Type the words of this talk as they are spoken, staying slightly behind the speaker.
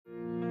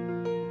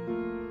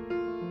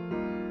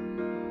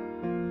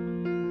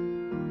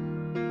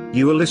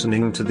You are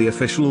listening to the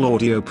official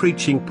audio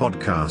preaching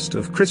podcast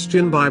of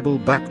Christian Bible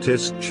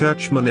Baptist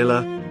Church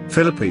Manila,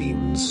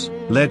 Philippines,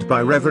 led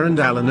by Reverend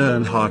Alan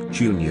Earnhardt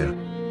Jr.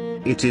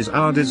 It is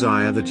our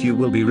desire that you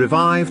will be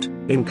revived,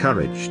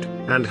 encouraged,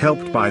 and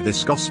helped by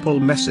this gospel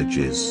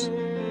messages.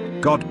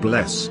 God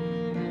bless.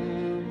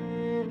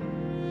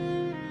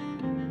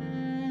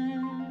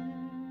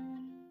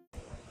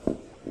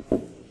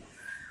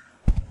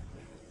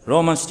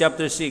 Romans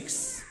chapter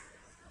 6.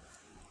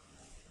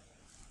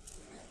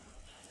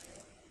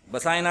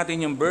 Basahin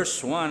natin yung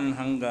verse 1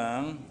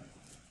 hanggang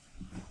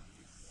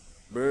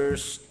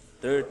verse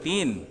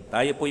 13.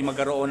 Tayo po'y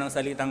magkaroon ng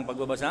salitang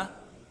pagbabasa.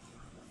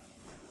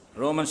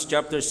 Romans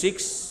chapter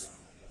 6.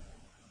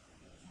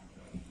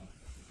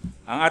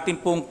 Ang ating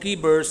pong key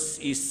verse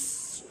is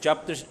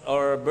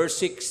verse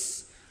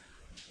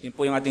 6. Yun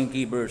po yung ating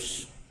key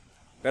verse.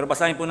 Pero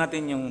basahin po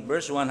natin yung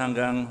verse 1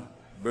 hanggang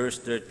verse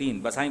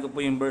 13. Basahin ko po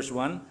yung verse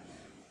 1.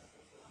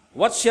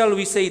 What shall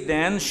we say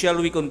then?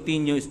 Shall we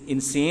continue in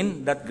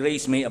sin, that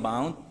grace may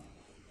abound?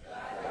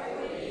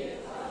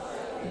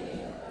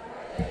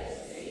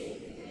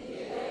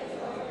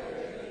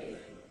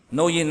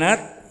 Know ye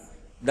not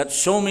that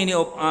so many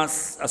of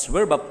us as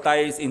were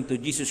baptized into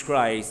Jesus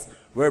Christ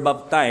were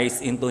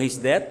baptized into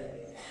His death?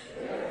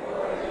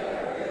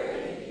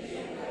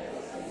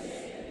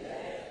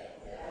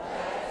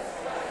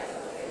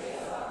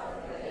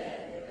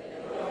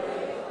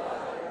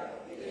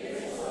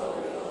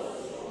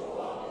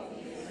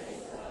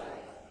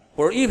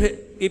 For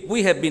if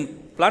we have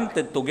been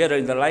planted together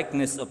in the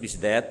likeness of His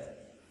death,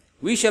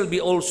 we shall be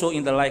also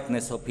in the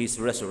likeness of His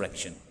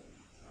resurrection.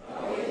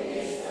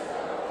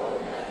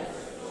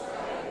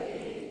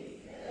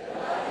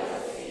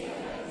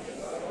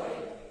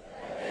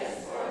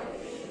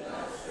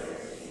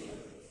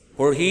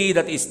 For he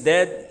that is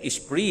dead is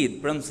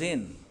freed from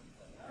sin.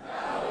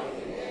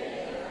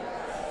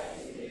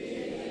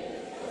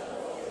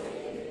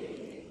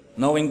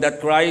 Knowing that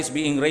Christ,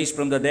 being raised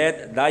from the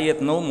dead, dieth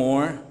no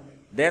more,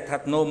 death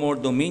hath no more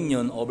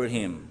dominion over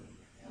him.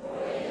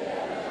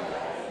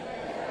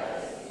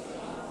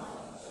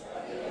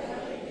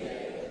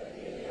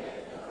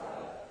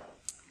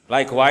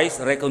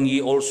 Likewise, reckon ye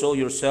also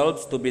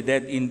yourselves to be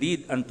dead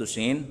indeed unto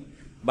sin,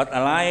 but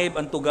alive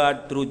unto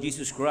God through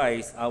Jesus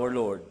Christ our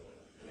Lord.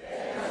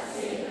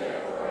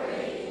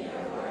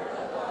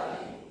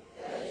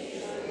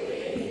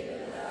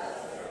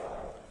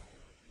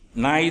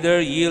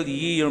 Neither yield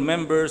ye your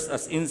members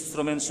as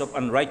instruments of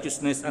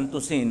unrighteousness unto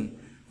sin,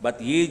 but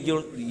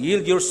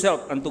yield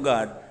yourself unto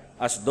God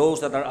as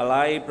those that are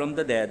alive from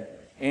the dead,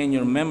 and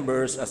your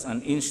members as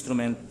an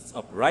instrument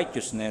of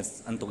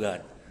righteousness unto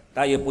God.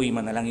 Tayo po'y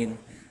manalangin.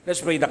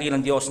 Let's pray.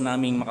 Dakilang Diyos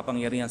naming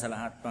makapangyarihan sa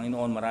lahat.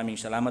 Panginoon, maraming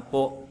salamat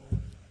po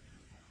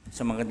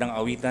sa magandang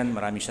awitan.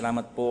 Maraming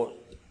salamat po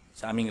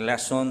sa aming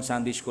lesson,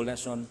 Sunday School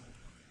lesson.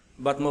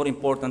 But more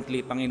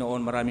importantly,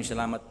 Panginoon, maraming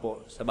salamat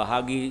po sa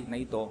bahagi na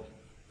ito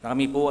na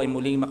kami po ay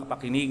muling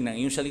makapakinig ng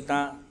iyong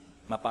salita,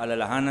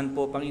 mapaalalahanan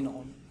po,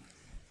 Panginoon.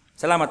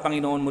 Salamat,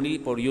 Panginoon, muli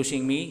for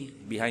using me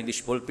behind this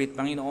pulpit,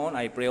 Panginoon.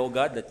 I pray, O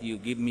God, that you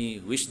give me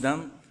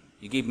wisdom,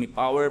 you give me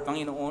power,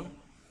 Panginoon.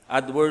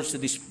 Add words to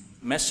this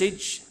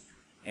message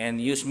and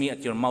use me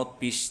at your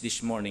mouthpiece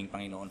this morning,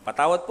 Panginoon.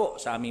 Patawad po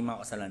sa aming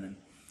mga kasalanan.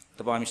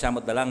 Ito po aming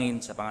samot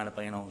dalangin sa pangalan ng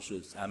Panginoon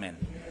Jesus. Amen.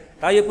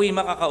 Tayo po'y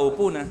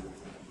makakaupo na.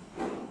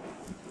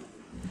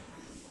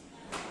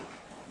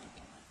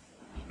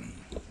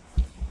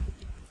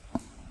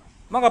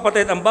 Mga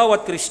kapatid, ang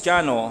bawat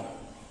Kristiyano,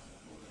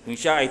 kung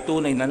siya ay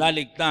tunay na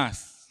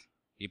naligtas,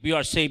 if you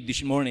are saved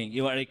this morning,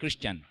 you are a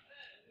Christian.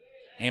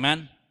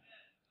 Amen?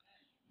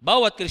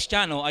 Bawat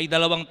Kristiyano ay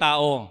dalawang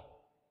tao.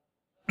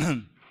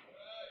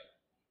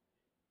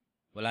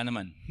 Wala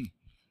naman.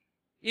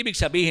 Ibig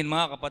sabihin,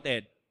 mga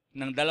kapatid,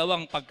 ng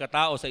dalawang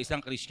pagkatao sa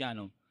isang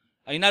Kristiyano,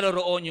 ay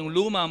naroroon yung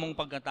luma mong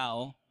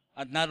pagkatao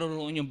at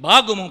naroroon yung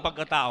bago mong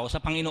pagkatao sa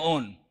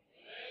Panginoon.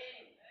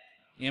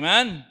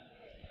 Amen?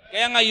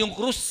 Kaya nga yung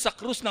krus sa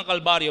krus ng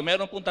Kalbaryo,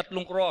 meron pong 3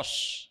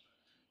 cross.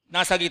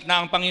 Nasa gitna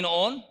ang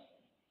Panginoon,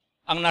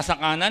 ang nasa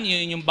kanan,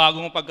 yun yung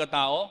bagong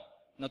pagkatao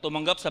na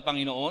tumanggap sa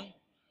Panginoon.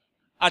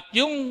 At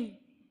yung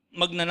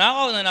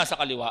magnanakaw na nasa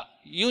kaliwa,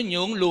 yun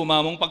yung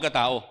luma mong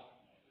pagkatao.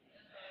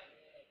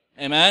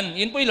 Amen?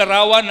 Yun po yung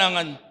larawan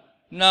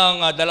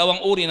ng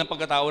dalawang uri ng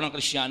pagkatao ng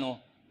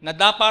Kristiyano na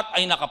dapat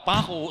ay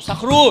nakapako sa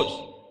krus.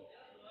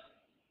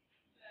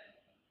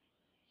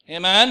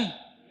 Amen?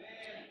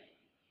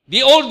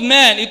 The old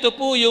man, ito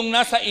po yung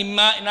nasa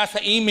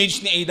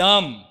image ni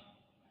Adam.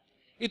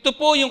 Ito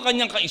po yung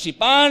kanyang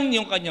kaisipan,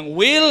 yung kanyang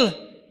will,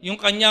 yung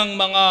kanyang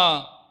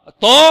mga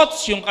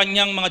thoughts, yung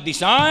kanyang mga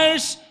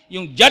desires,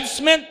 yung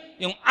judgment,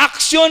 yung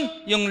action,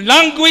 yung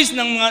language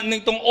ng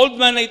itong old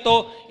man na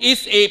ito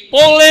is a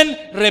fallen,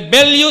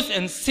 rebellious,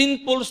 and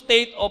sinful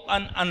state of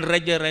an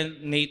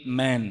unregenerate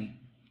man.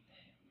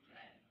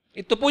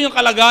 Ito po yung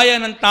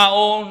kalagayan ng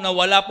tao na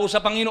wala po sa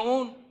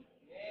Panginoon.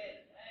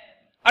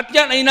 At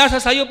yan ay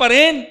nasa sayo pa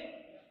rin.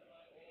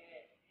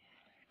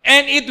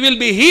 And it will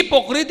be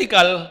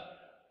hypocritical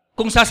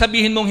kung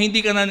sasabihin mong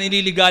hindi ka na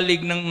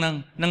nililigalig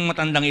ng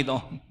matandang ito.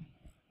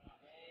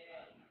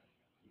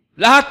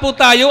 Lahat po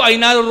tayo ay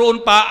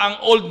naroon pa ang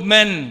old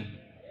man.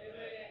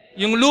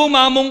 Yung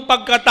luma mong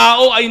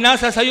pagkatao ay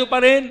nasa sayo pa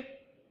rin.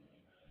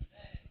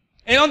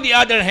 And on the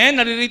other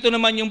hand, naririto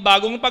naman yung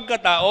bagong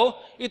pagkatao.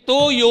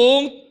 Ito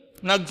yung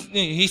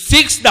he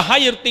seeks the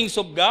higher things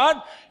of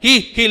God.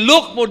 He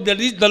look for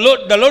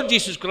the Lord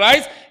Jesus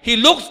Christ. He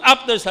looks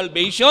after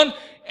salvation.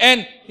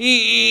 And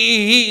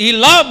he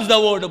loves the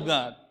Word of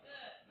God.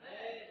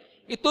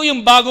 Ito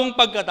yung bagong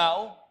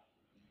pagkatao.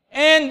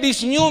 And this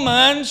new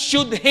man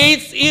should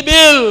hate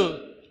evil.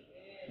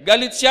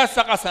 Galit siya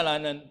sa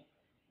kasalanan.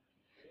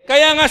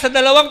 Kaya nga sa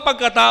dalawang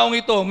pagkataong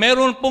ito,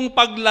 meron pong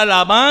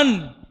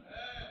paglalaban.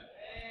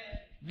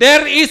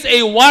 There is a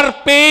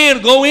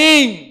warfare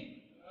going.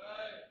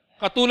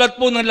 Katulad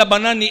po ng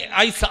labanan ni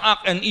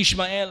Isaac and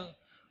Ishmael.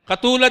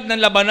 Katulad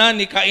ng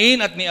labanan ni Cain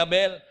at ni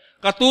Abel.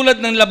 Katulad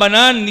ng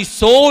labanan ni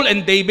Saul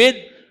and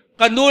David.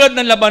 Katulad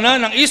ng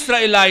labanan ng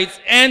Israelites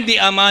and the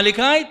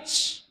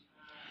Amalekites.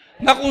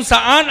 Na kung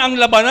saan ang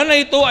labanan na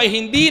ito ay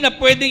hindi na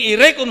pwedeng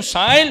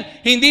i-reconcile,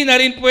 hindi na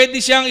rin pwede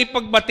siyang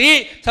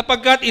ipagbati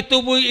sapagkat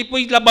ito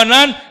po'y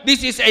labanan.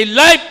 This is a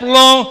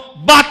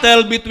lifelong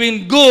battle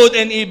between good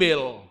and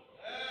evil.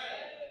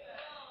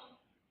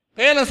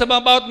 Kaya lang sa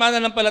bawat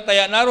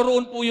mananampalataya,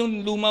 naroroon po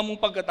yung luma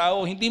mong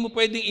pagkatao. Hindi mo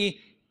pwedeng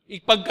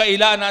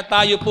ipagkaila na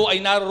tayo po ay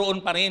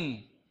naroroon pa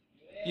rin.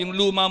 Yung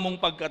luma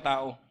mong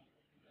pagkatao.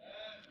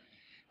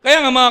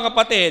 Kaya nga mga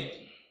kapatid,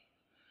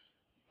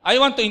 I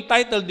want to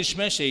entitle this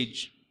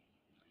message,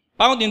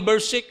 found in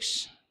verse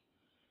 6,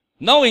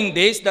 knowing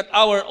this, that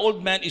our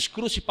old man is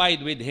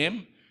crucified with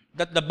him,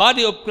 that the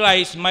body of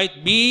Christ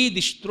might be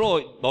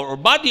destroyed, or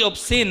body of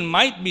sin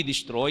might be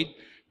destroyed,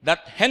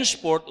 that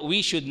henceforth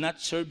we should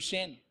not serve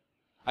sin.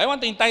 I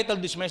want to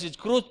entitle this message,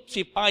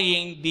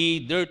 Crucifying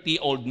the Dirty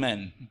Old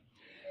Man.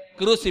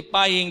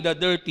 Crucifying the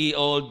Dirty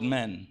Old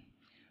Man.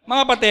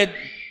 Mga kapatid,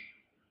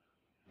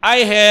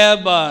 I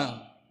have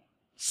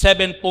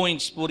 7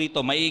 points po rito,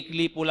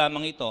 maiikli po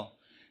lamang ito,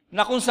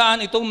 na kung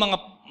saan itong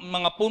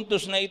mga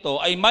puntos na ito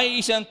ay may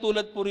isang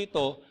tulad po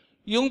rito,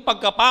 yung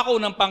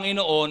pagkapako ng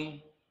Panginoon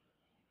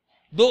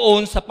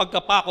doon sa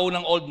pagkapako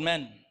ng old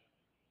man.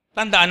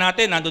 Tandaan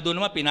natin, nandoon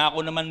naman, pinako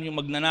naman yung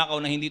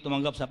magnanakaw na hindi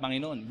tumanggap sa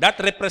Panginoon. That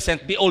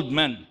represent the old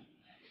man.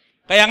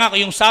 Kaya nga,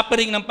 yung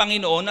suffering ng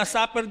Panginoon,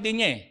 na-suffer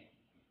din niya eh.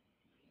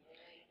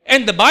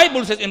 And the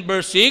Bible says in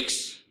verse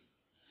 6,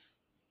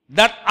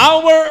 that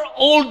our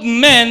old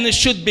men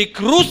should be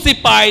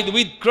crucified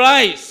with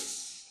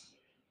Christ,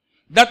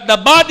 that the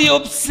body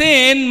of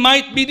sin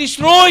might be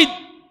destroyed.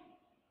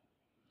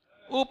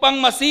 Upang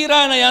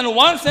masira na yan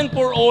once and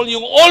for all,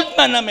 yung old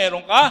man na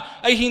meron ka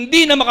ay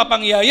hindi na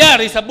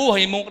makapangyayari sa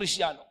buhay mong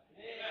Kristiyano.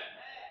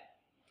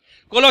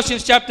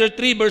 Colossians chapter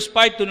 3 verse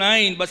 5 to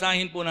 9,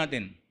 basahin po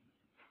natin.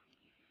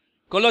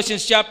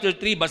 Colossians chapter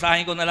 3,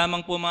 basahin ko na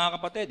lamang po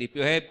mga kapatid. If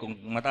you have, kung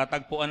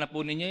matatagpuan na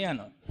po ninyo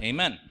yan.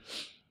 Amen.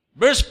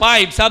 Verse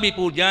 5, sabi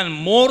po dyan,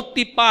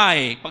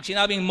 mortify. Pag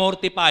sinabing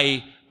mortify,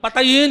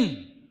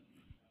 patayin.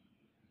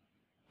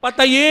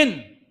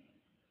 Patayin.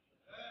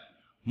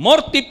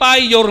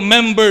 Mortify your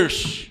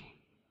members.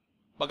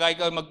 Pag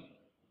ikaw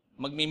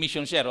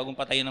magmi-mission share, huwag mong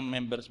patayin ang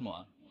members mo.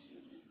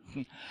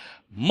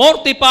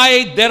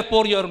 Mortify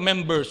therefore your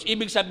members.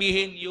 Ibig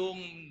sabihin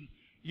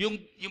yung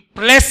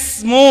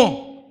flesh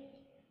mo.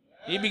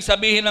 Ibig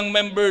sabihin ng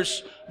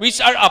members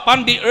which are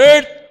upon the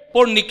earth,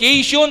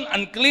 fornication,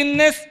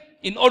 uncleanness,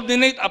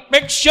 inordinate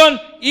affection,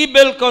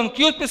 evil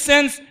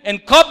concupiscence,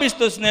 and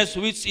covetousness,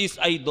 which is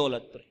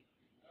idolatry.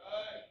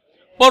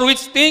 For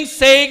which things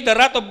sake the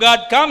wrath of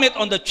God cometh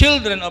on the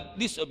children of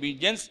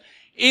disobedience,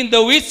 in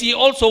the which ye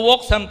also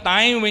walked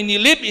sometime when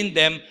ye lived in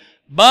them,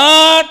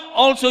 but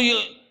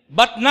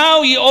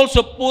now ye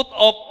also put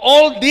off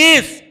all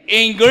this,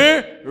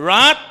 anger,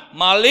 wrath,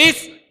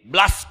 malice,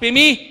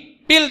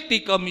 blasphemy,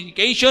 filthy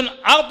communication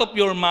out of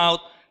your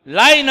mouth.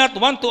 Lie not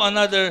one to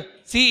another,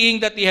 seeing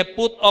that ye have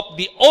put off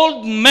the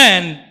old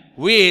man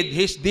with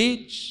his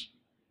deeds.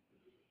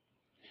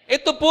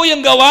 Ito po yung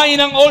gawain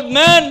ng old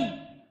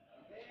man.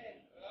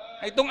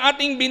 Itong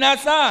ating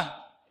binasa.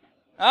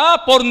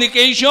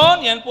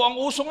 Fornication, yan po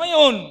ang uso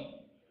ngayon.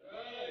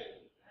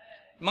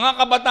 Mga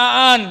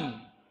kabataan,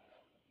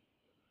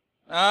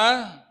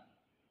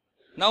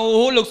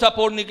 nahuhulog sa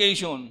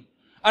fornication.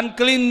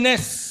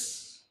 Uncleanness,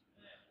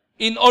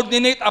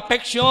 inordinate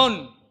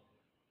affection.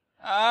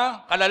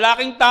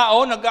 Kalalaking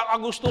tao,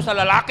 nagkakagusto sa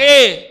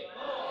lalaki.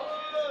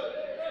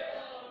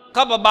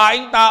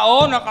 Kababaeng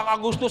tao,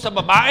 nakakagusto sa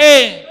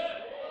babae.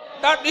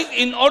 That is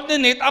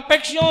inordinate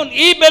affection,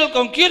 evil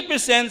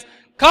concupiscence,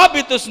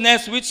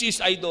 covetousness, which is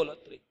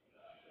idolatry.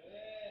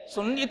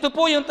 So ito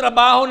po yung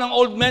trabaho ng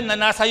old man na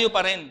nasa iyo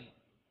pa rin.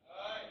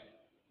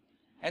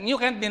 And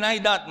you can't deny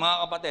that, mga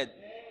kapatid.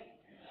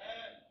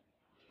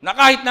 Na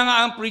kahit na nga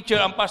ang preacher,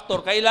 ang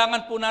pastor,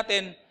 kailangan po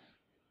natin,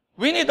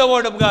 we need the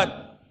Word of God.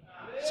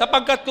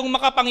 Sapagkat kung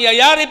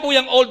makapangyayari po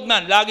yung old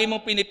man, lagi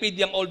mong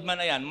pinipid yung old man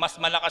na yan, mas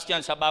malakas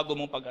yan sa bago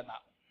mong pagkatao.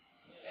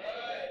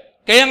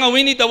 Kaya nga, we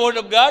need the Word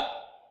of God.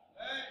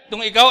 kung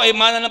ikaw ay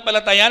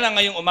mananampalataya na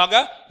ngayong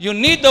umaga, you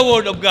need the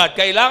Word of God.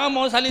 Kailangan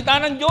mo ang salita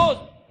ng Diyos.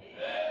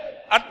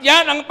 At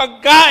yan ang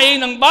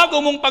pagkain ng bago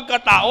mong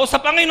pagkatao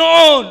sa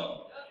Panginoon.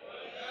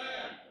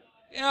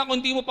 Kaya kung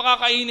di mo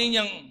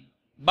pakakainin yung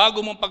bago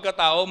mong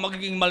pagkatao,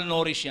 magiging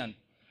malnourished yan.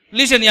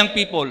 Listen, young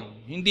people,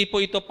 hindi po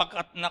ito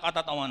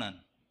nakatatawanan.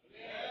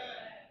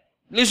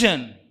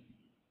 Listen.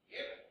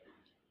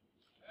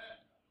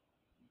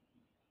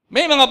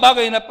 May mga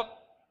bagay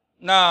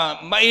na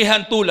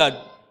maihan tulad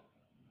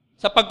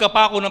sa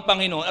pagkapako ng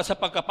Panginoon at sa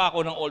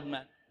pagkapako ng old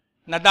man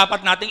na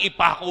dapat nating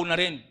ipako na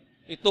rin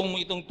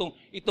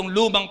itong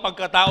lumang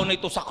pagkatao na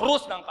ito sa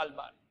krus ng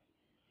Kalbaryo.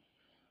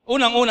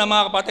 Unang-una,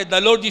 mga kapatid,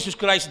 the Lord Jesus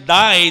Christ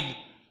died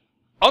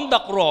on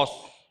the cross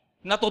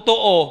na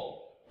totoo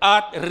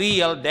at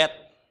real death.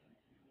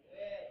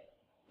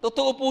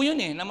 Totoo po yun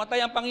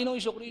namatay ang Panginoong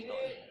Jesucristo.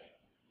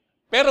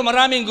 Pero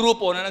maraming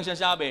grupo na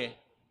nagsasabi,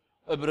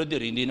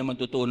 brother, hindi naman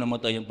totoo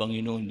namatay ang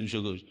Panginoon dun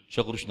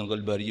sa krus ng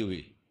Kalbaryo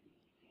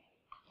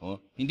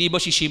Hindi ba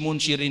si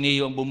Simon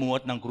Sireneo ang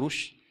bumuhat ng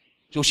krus?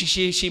 So si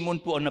Simon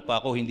po ang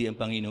napako, hindi ang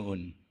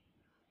Panginoon.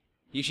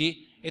 You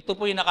see? Ito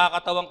po yung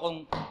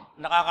nakakatawang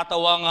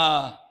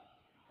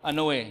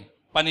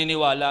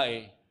paniniwala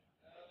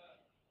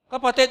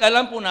Kapatid,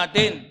 alam po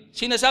natin,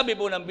 sinasabi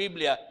po ng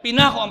Biblia,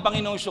 pinako ang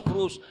Panginoong sa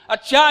krus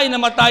at siya ay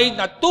namatay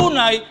na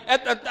tunay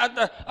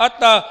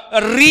at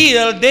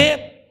real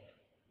death.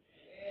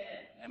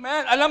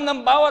 Amen. Alam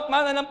ng bawat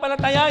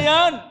mananampalataya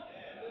yan.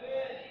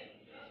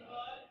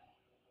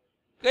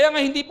 Kaya nga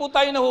hindi po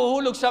tayo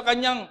nahuhulog sa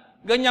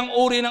ganyang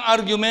uri ng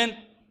argument.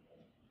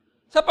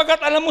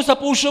 Sapagkat alam mo sa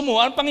puso mo,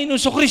 ang Panginoon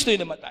sa Kristo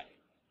ay namatay.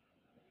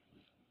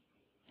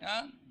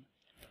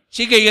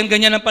 Sige, yan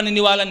ganyan ang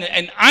paniniwala niya.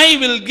 And I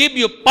will give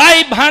you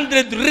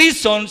 500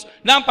 reasons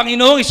na ang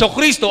Panginoong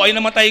Jesucristo ay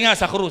namatay nga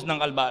sa krus ng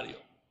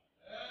Kalbaryo.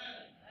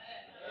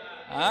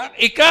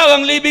 Ikaw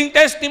ang living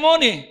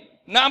testimony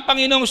na ang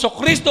Panginoong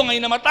Jesucristo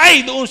ay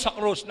namatay doon sa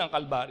krus ng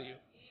Kalbaryo.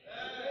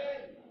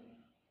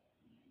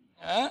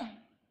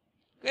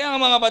 Kaya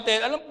nga mga kapatid,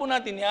 alam po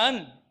natin yan.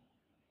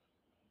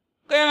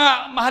 Kaya nga,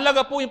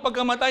 mahalaga po yung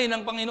pagkamatay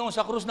ng Panginoon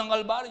sa krus ng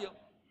Kalbaryo.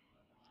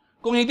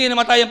 Kung hindi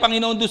namatay ang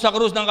Panginoon doon sa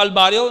krus ng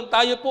Kalbaryo,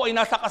 tayo po ay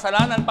nasa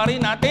kasalanan pa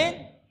rin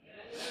natin.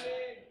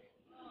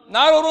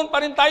 Naroon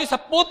pa rin tayo sa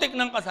putik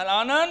ng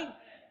kasalanan.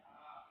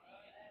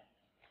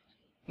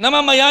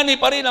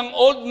 Namamayani pa rin ang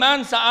old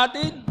man sa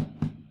atin.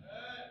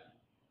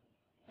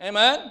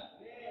 Amen?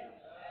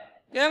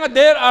 Kaya nga,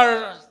 there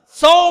are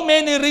so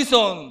many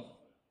reasons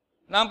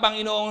na ang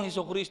Panginoong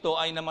Jesucristo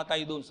ay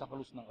namatay doon sa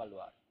krus ng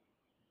Kalbaryo.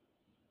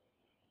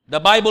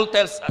 The Bible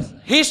tells us,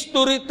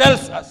 history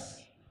tells us,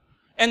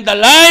 and the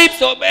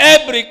lives of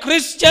every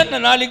Christian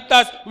na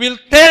naligtas will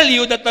tell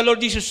you that the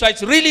Lord Jesus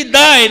Christ really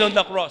died on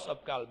the cross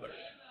of Calvary.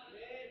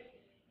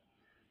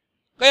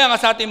 Kaya nga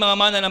sa ating mga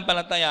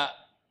mananampalataya,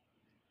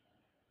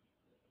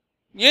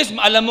 yes,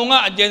 alam mo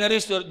nga,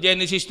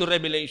 Genesis to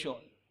Revelation.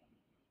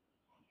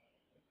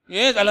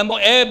 Yes, alam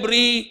mo,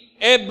 every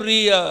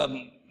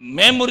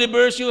memory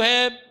verse you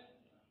have,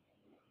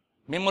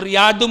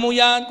 memoryado mo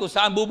yan kung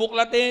saan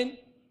bubuklatin.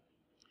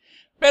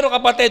 Pero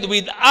kapatid,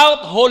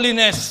 without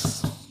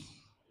holiness,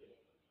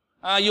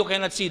 you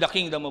cannot see the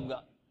kingdom of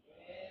God.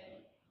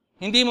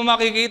 Hindi mo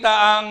makikita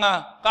ang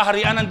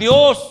kaharian ng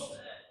Diyos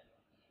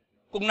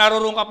kung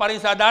naroon ka pa rin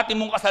sa dati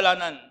mong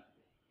kasalanan.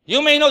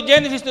 You may know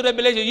Genesis to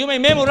Revelation, you may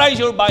memorize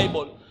your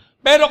Bible,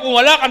 pero kung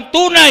wala kang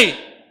tunay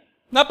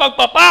na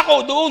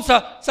pagpapako doon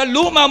sa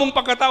luma mong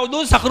pagkatao,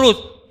 doon sa krus,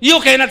 you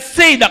cannot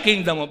see the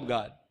kingdom of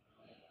God.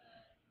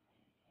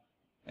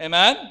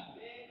 Amen?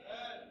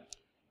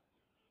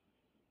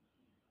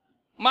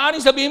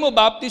 Maaaring sabihin mo,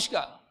 Baptist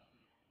ka.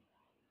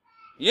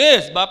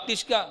 Yes,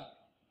 Baptist ka.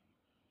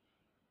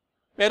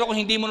 Pero kung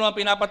hindi mo naman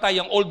pinapatay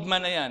ang old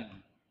man na yan,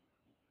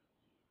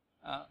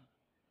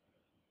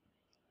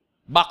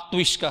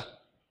 back-twist ka.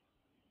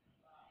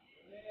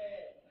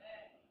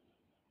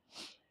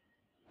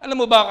 Alam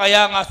mo ba,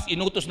 kaya nga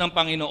inutos ng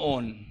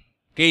Panginoon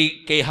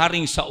kay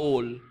Haring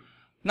Saul,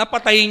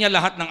 napatayin niya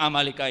lahat ng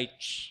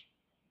Amalekites.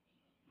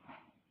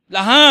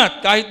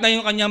 Lahat, kahit na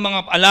yung kanyang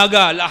mga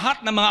alaga,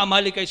 lahat ng mga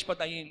Amalekites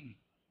patayin.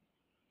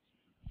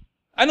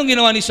 Anong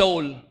ginawa ni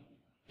Saul?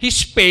 He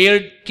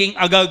spared King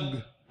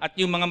Agag at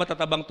yung mga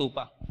matatabang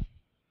tupa.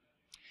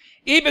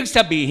 Ibig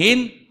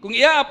sabihin, kung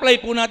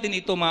i-apply po natin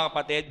ito mga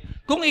kapatid,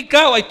 kung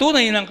ikaw ay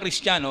tunay ng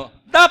Kristiyano,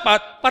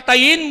 dapat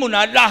patayin mo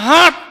na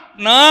lahat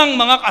ng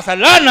mga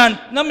kasalanan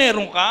na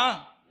meron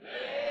ka.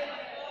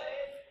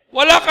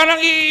 Wala ka nang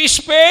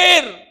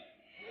i-spare.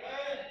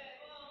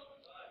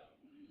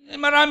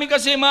 Marami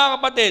kasi mga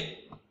kapatid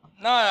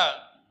na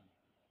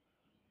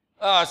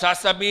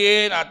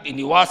sasabihin at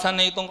iniwasan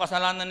na itong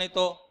kasalanan na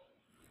ito.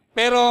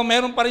 Pero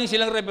meron pa rin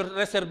silang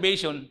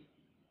reservation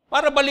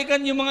para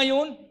balikan yung mga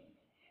yun.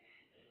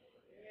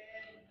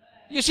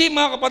 You see,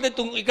 mga kapatid,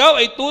 kung ikaw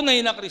ay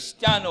tunay na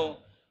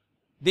Kristiyano,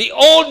 the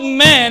old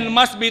man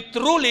must be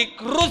truly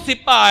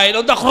crucified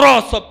on the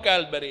cross of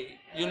Calvary.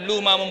 Yung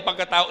luma mong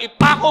pagkatao,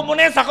 ipako mo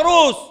na sa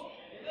krus.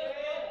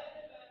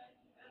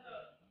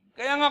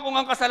 Kaya nga kung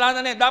ang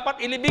kasalanan na yan,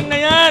 dapat ilibing na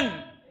yan.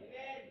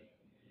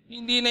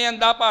 Hindi na yan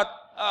dapat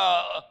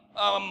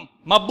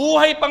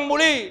mabuhay pang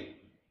muli.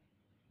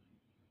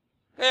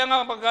 Kaya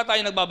nga pagka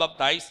tayo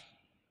nagbabaptize,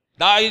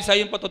 dahil sa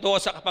iyong patutuo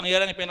sa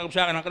kapangyarihan ng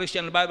pinag-usapan ng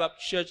Christian Bible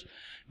Church,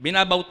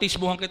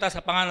 binabautismuhan kita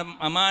sa pangalan ng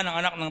Ama, ng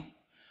Anak,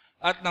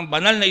 at ng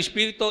Banal na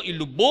Espiritu,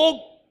 ilubog,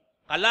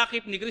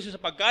 kalakip ni Kristo sa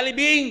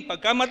pagkalibing,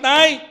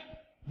 pagkamatay,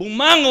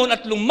 bumangon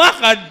at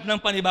lumakad ng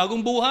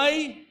panibagong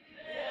buhay.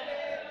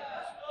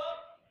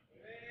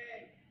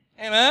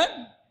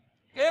 Amen?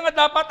 Kaya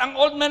nga dapat ang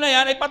old man na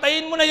yan, ay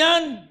patayin mo na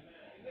yan.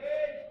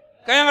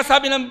 Kaya nga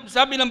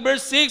sabi ng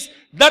verse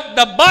 6, that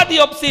the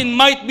body of sin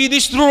might be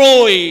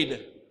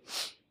destroyed.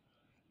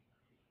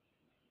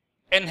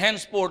 And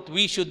henceforth,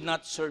 we should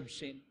not serve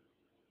sin.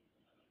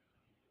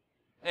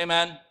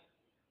 Amen?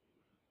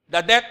 The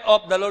death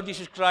of the Lord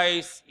Jesus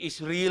Christ is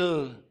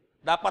real.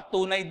 Dapat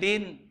tunay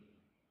din.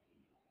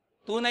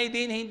 Tunay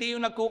din, hindi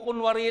yung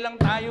nagkukunwari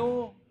lang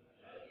tayo.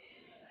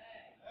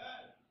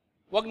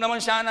 Huwag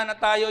naman sana na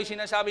tayo ay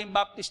sinasabing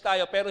baptist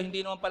tayo, pero hindi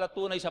naman pala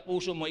tunay sa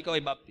puso mo, ikaw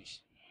ay baptist.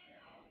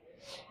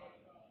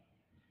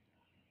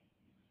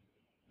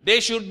 There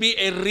should be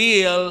a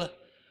real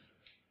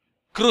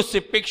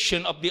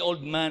crucifixion of the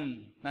old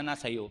man na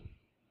nasa iyo.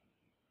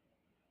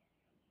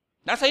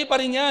 Nasa iyo pa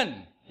rin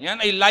yan.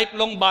 Yan ay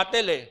lifelong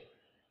battle eh.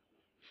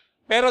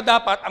 Pero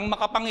dapat, ang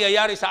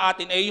makapangyayari sa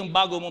atin ay yung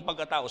bago mong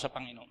pagkatao sa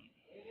Panginoon.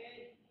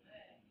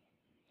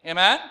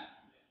 Amen?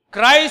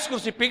 Christ's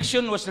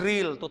crucifixion was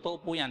real. Totoo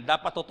po yan.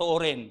 Dapat totoo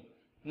rin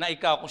na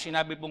ikaw, kung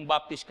sinabi pong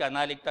baptist ka,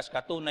 naligtas ka,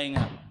 tunay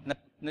nga, na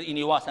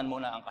iniwasan mo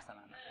na ang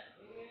kasalanan.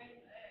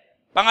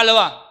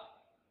 Pangalawa,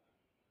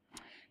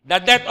 the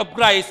death of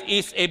Christ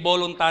is a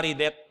voluntary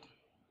death.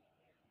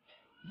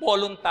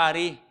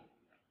 Voluntary.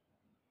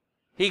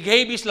 He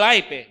gave His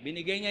life eh.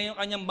 Binigay niya yung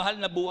kanyang mahal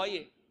na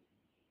buhay eh.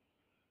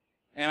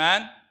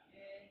 Amen?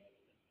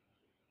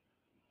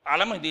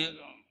 Alam mo, hindi,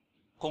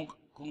 kung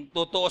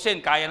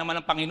tutuusin, kaya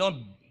naman ng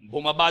Panginoon,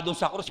 bumaba doon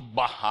sa krus,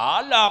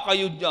 bahala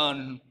kayo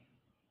dyan.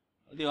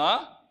 Di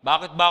ba?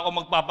 Bakit ba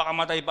ako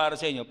magpapakamatay para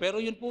sa inyo? Pero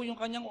yun po yung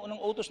kanyang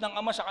unang utos ng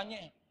Ama sa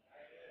kanya eh.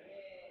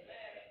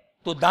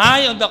 To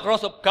die on the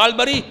cross of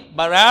Calvary,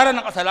 bararan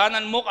ng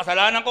kasalanan mo,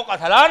 kasalanan ko,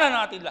 kasalanan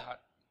natin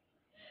lahat.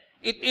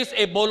 It is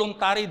a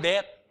voluntary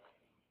death.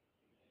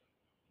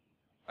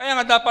 Kaya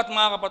nga dapat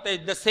mga kapatid,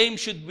 the same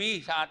should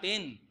be sa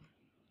atin.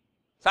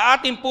 Sa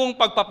atin pong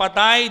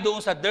pagpapatay doon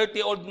sa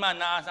dirty old man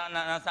na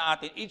nasa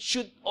atin, it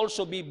should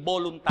also be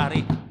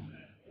voluntary.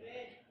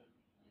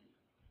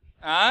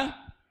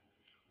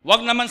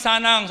 Huwag naman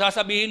sanang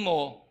sasabihin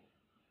mo,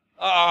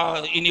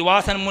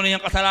 iniwasan mo na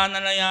yung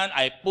kasalanan na yan,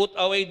 I put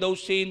away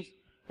those sins,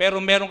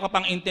 pero meron ka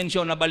pang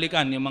intensyon na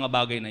balikan yung mga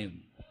bagay na yun.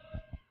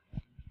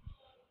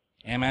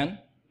 Amen?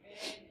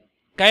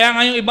 Kaya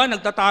nga yung iba,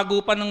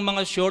 nagtatago pa ng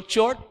mga short.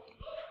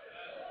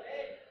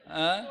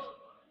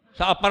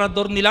 Sa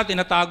aparador nila,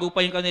 tinatago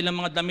pa yung kanilang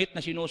mga damit na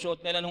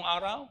sinusuot nila nung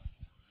araw.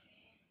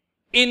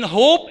 In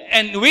hope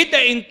and with the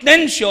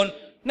intention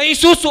na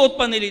isusuot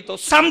pa nila ito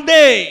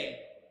someday.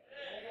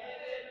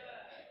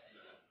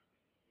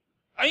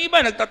 Ay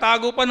iba,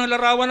 nagtatago pa ng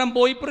larawan ng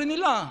boyfriend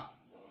nila.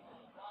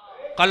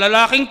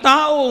 Kalalaking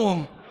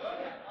tao.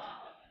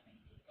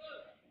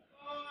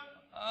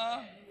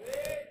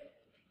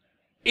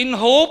 In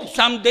hope,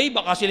 someday,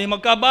 baka sila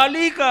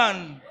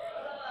magkabalikan.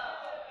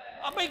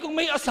 Abay, kung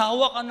may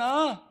asawa ka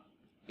na,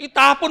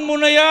 itapon mo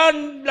na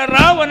yan.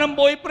 Larawan ng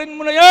boyfriend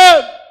mo na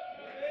yan.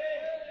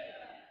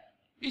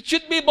 It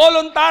should be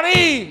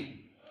voluntary.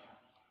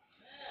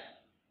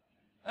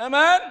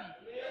 Amen?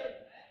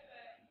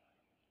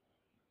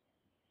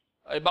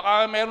 Ay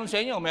baka meron sa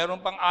inyo,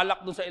 meron pang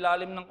alak dun sa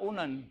ilalim ng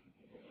unan.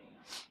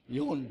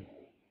 Yun.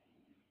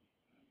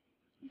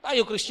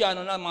 Tayo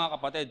Kristiyano na mga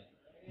kapatid.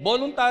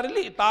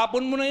 Voluntarily,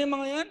 itapon mo na yung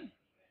mga yan.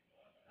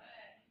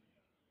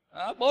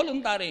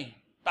 Voluntary.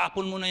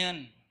 Tapon mo na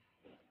yan.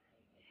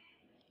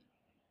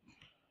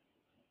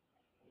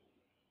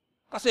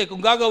 Kasi kung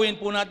gagawin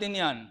po natin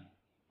yan,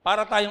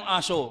 para tayong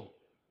aso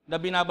na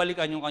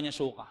binabalikan yung kanya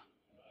suka.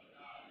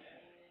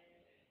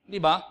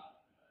 Di ba?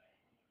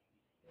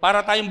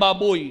 Para tayong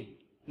baboy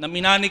na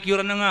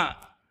minanicure na nga.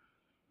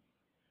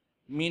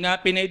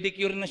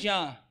 Pinedicure na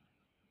siya.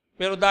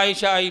 Pero dahil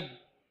siya ay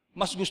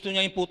mas gusto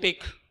niya yung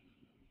putik.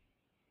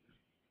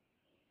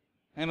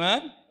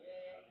 Amen?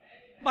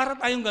 Para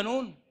tayong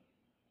ganun.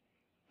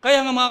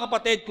 Kaya nga mga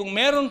kapatid, kung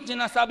meron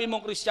sinasabi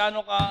mong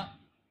Kristiyano ka,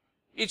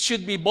 it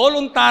should be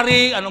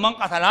voluntary, anumang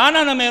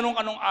kasalanan na meron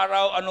ka nung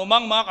araw,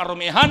 anumang mga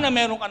karumihan na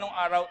meron ka nung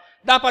araw,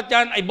 dapat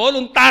yan ay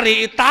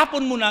voluntary,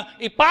 itapon mo na,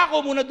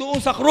 ipako mo na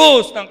doon sa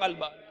krus ng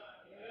Kalbaryo.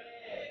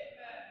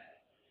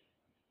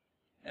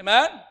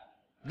 Amen?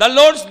 The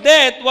Lord's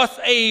death was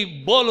a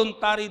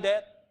voluntary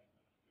death.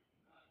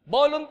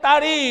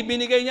 Voluntary,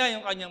 binigay niya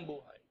yung kanyang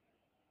buhay.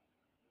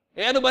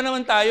 Ano ba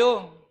naman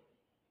tayo?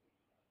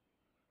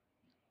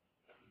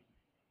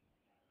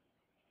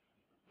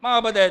 Mga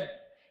kapatid,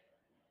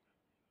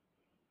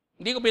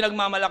 hindi ko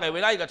pinagmamalaki.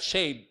 When I got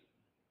saved,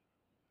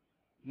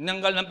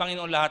 nanggal ng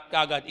Panginoon lahat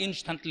kagad,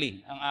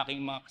 instantly, ang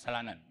aking mga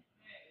kasalanan.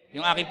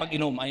 Yung aking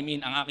pag-inom,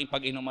 ang aking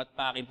pag-inom at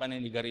aking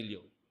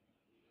paninigarilyo.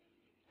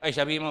 Ay,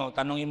 sabi mo,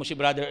 tanungin mo si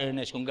Brother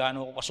Ernest kung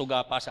gaano ako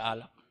kasuga pa sa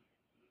alak.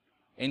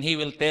 And he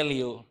will tell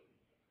you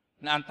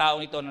na ang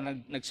taong ito na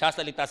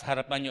nagsasalita sa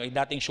harapan nyo ay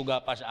dating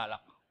suga pa sa alak.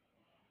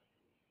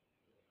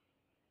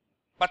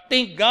 But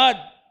thank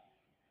God.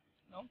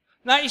 No?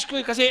 Nais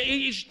ko kasi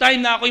each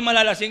time na ako'y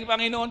malalasing,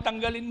 Panginoon,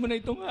 tanggalin mo na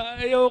ito nga.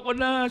 Ayoko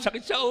na,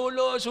 sakit sa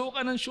ulo,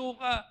 suka ng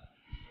suka.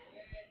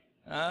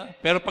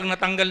 Pero pag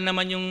natanggal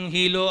naman yung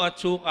hilo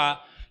at suka,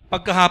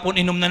 pagkahapon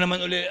inom na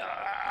naman uli.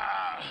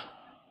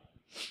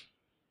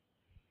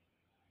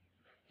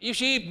 You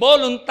see,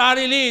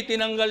 voluntarily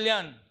tinanggal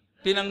yan.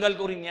 Tinanggal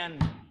ko rin yan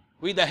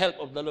with the help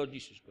of the Lord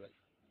Jesus Christ.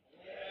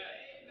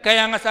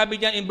 Kaya nga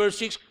sabi diyan in verse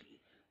 6,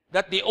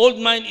 that the old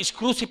man is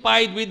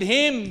crucified with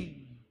Him.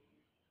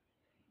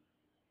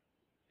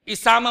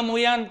 Isama mo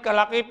yan,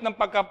 kalakip ng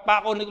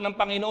pagkapako ng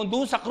Panginoon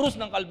doon sa krus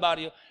ng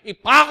Kalbaryo.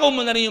 Ipako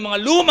mo na rin yung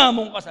mga luma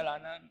mong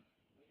kasalanan.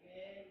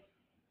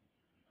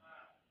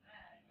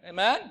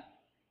 Amen?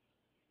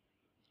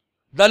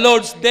 The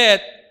Lord's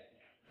death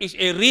is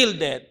a real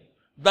death.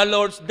 The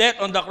Lord's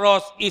death on the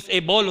cross is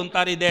a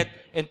voluntary death.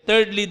 And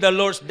thirdly, the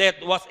Lord's death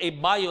was a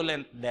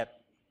violent death.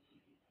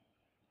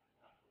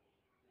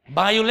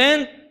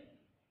 Violent.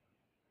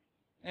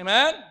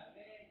 Amen?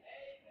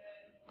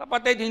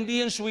 Kapatid,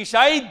 hindi yung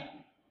suicide.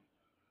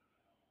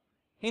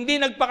 Hindi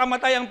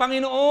nagpakamatay ang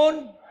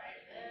Panginoon.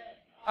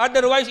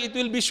 Otherwise, it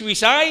will be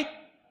suicide.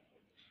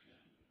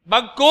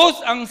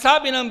 Bagkus, ang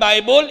sabi ng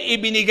Bible,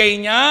 ibinigay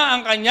niya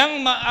ang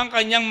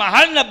kanyang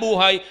mahal na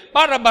buhay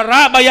para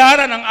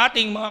bayaran ang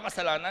ating mga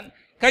kasalanan.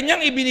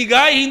 Kanyang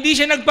ibinigay, hindi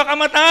siya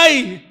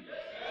nagpakamatay.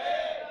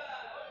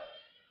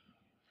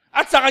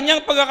 At sa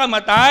kanyang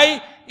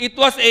pagkakamatay, it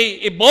was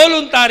a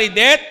voluntary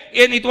death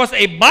and it was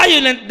a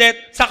violent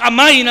death sa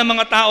kamay ng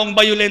mga taong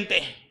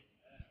bayolente.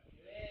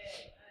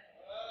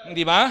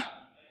 Hindi ba?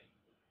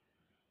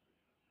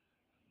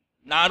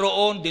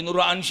 Naroon,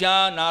 dinuraan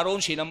siya,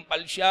 naroon,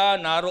 sinampal siya,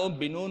 naroon,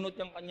 binunot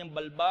yung kanyang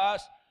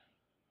balbas.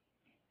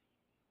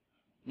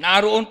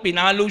 Naroon,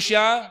 pinalo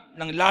siya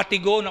ng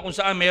latigo na kung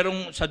saan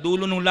merong, sa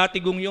dulo ng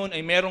latigong yon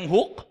ay merong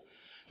hook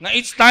na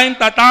each time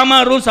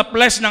tatama roon sa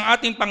flesh ng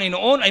ating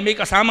Panginoon ay may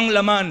kasamang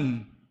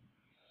laman.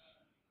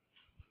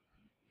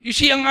 You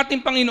see, ang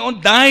ating Panginoon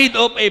died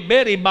of a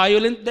very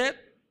violent death.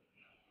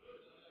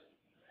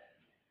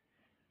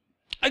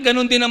 Ay,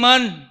 ganun din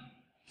naman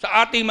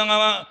sa ating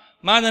mga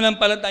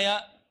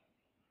mananampalataya.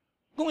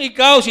 Kung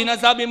ikaw,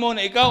 sinasabi mo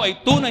na ikaw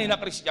ay tunay na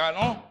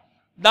Kristiyano,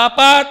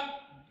 dapat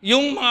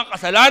yung mga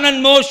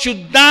kasalanan mo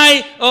should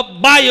die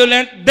of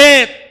violent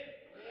death.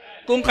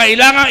 Kung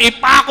kailangan,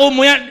 ipako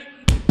mo yan.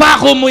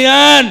 Ipako mo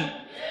yan.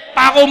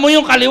 Ipako mo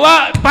yung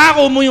kaliwa.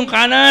 Ipako mo yung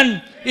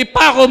kanan.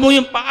 Ipako mo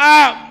yung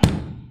paa.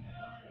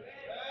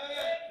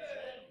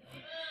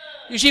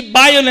 You see,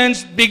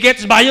 violence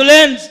begets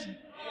violence.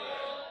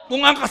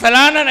 Kung ang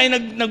kasalanan ay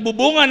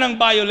nagbubunga ng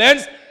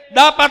violence,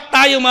 dapat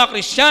tayo mga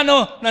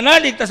Kristiyano na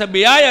naligtas sa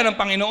biyaya ng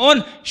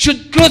Panginoon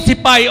should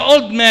crucify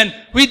old men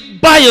with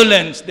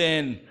violence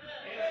then.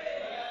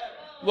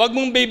 Huwag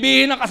mong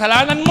babyhin ang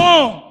kasalanan mo.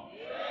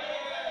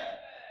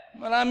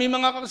 Marami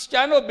mga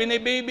Kristiyano,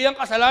 binibaby ang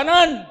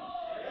kasalanan.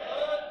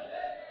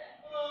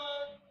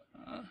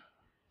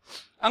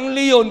 Ang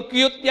leon,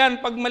 cute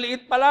yan pag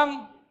maliit pa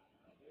lang.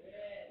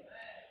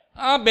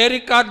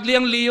 Very cuddly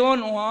ang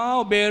leon.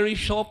 Wow, very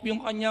soft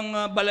yung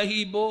kanyang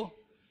balahibo.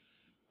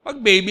 Pag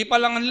baby pa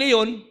lang ang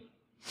leon,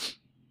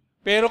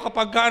 pero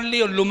kapag ka ang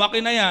leon, lumaki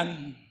na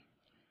yan,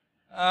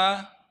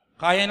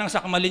 kaya nang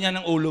sakmali niya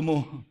ng ulo mo.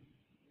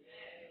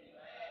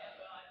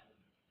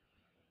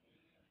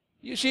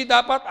 You see,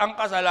 dapat ang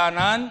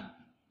kasalanan,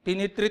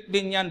 tinitreat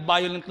din yan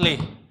violently.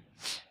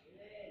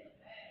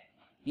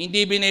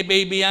 Hindi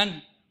bine-baby yan.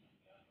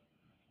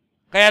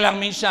 Kaya lang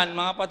minsan,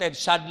 mga kapatid,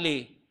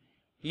 sadly,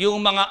 yung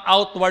mga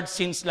outward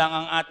sins lang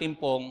ang ating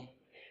pong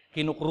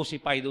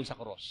kinukrucify doon sa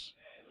cross.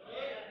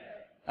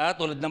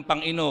 Tulad ng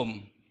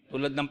pang-inom,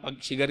 tulad ng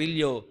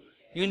pagsigarilyo,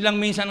 yun lang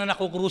minsan ang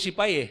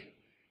nakukrucify eh.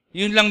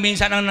 Yun lang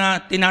minsan ang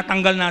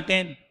tinatanggal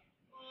natin.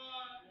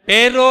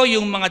 Pero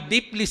yung mga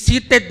deeply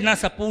seated na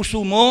sa puso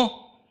mo,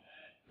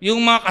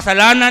 yung mga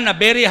kasalanan na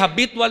very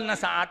habitual na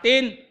sa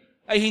atin,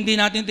 ay hindi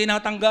natin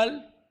tinatanggal.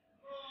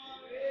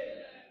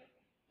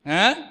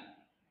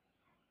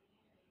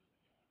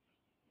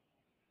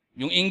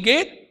 Yung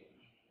inggit,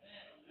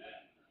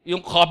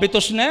 yung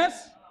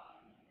covetousness,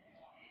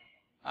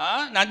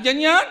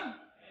 nandyan yan.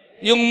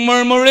 Yung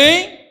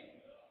murmuring,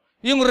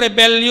 yung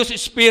rebellious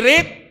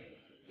spirit,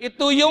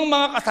 ito yung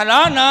mga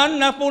kasalanan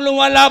na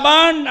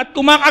lumalaban at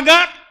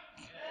kumakagat.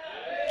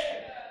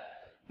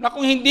 Na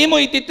kung hindi mo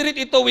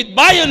ititreat ito with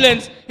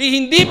violence,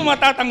 hindi mo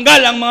matatanggal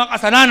ang mga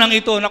kasalanan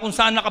ito na kung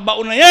saan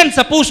nakabaon na yan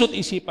sa puso't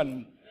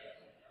isipan.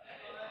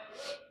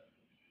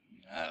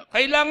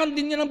 Kailangan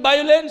din yan ng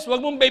violence. Huwag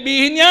mong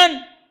babyhin yan.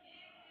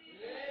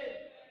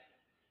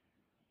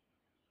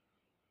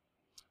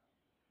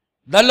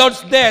 The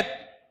Lord's death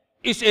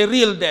is a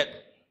real death.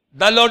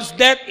 The Lord's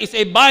death is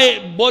a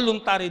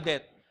voluntary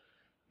death.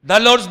 The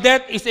Lord's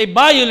death is a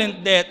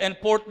violent death. And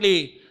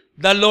fourthly,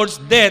 the Lord's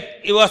death,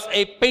 it was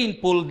a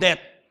painful death.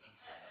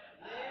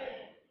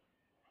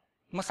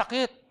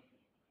 Masakit.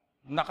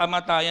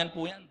 Nakamatayan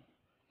po yan.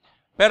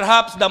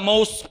 Perhaps the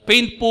most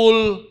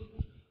painful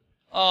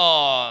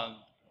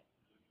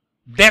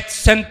death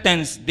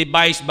sentence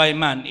devised by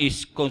man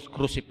is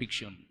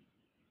crucifixion.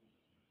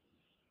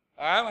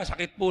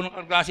 Masakit po ng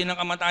klase ng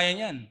kamatayan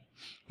yan.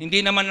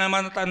 Hindi naman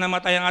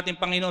namatay ang ating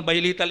Panginoon by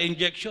lethal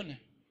injection.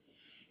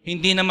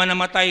 Hindi naman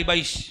namatay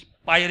by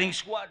firing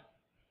squad.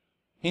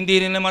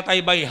 Hindi rin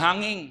namatay by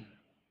hanging.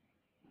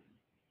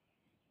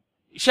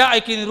 Siya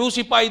ay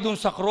kinrucify dun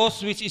sa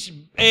cross, which is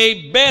a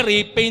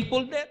very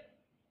painful death.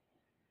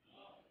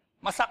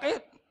 Masakit.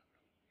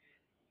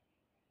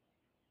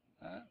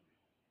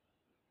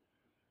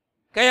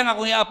 Kaya nga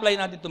kung i-apply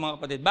natin ito mga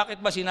kapatid, bakit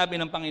ba sinabi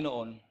ng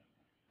Panginoon,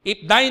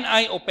 if thine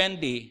eye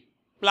offend thee,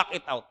 pluck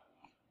it out.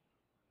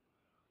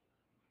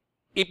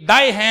 If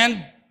thy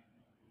hand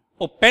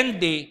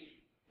offend thee,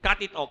 cut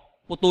it off.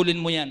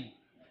 Putulin mo yan.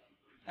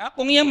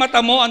 Kung yung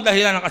mata mo ang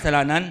dahilan ng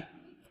kasalanan,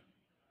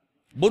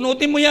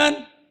 bunutin mo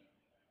yan.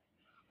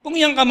 Kung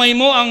yung kamay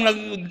mo ang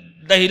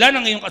dahilan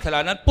ng iyong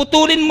kasalanan,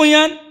 putulin mo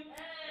yan.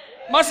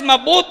 Mas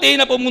mabuti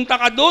na pumunta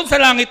ka doon sa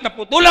langit na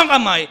putulang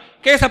kamay,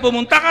 kaysa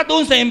pumunta ka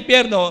doon sa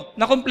impyerno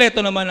na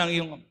kumpleto naman ang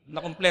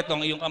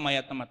iyong kamay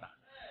at mata.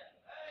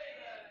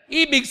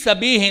 Ibig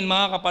sabihin,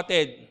 mga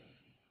kapatid,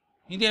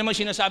 hindi naman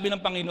sinasabi ng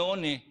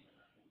Panginoon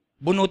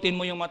bunutin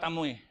mo yung mata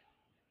mo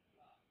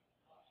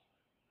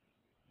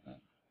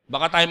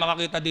Baka tayo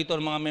makakita dito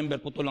ng mga member,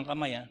 putulang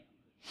kamay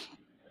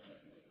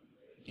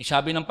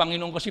Sabi ng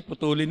Panginoon kasi,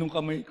 putulin yung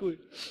kamay ko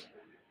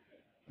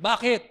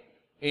Bakit?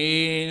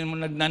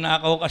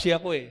 Nagnanakaw kasi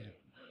ako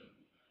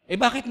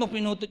bakit mo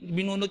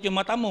binunot yung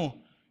mata mo?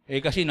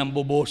 Kasi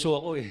namboboso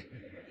ako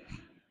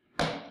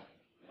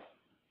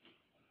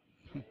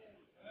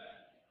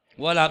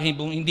Wala,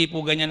 hindi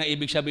po ganyan ang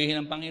ibig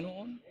sabihin ng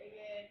Panginoon.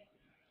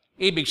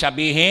 Ibig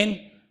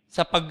sabihin,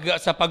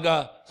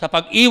 sa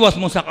pag-iwas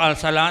mo sa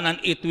kasalanan,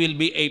 it will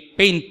be a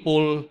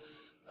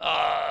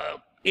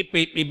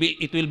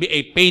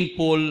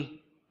painful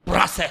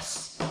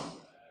process.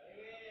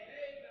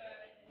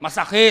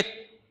 Masakit.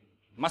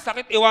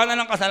 Masakit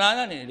iwanan ng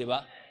kasalanan di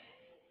ba?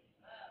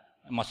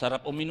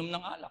 Masarap uminom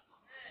ng alak.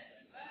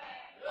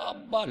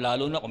 Aba,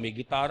 lalo na kung may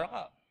gitara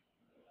ka.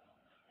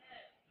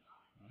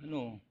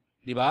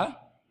 Di ba?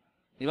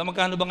 Di ba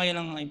magkano ba ngayon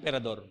ang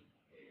emperador?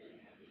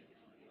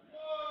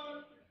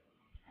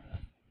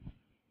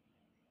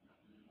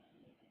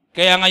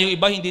 Kaya nga yung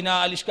iba, hindi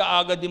naaalis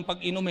ka agad yung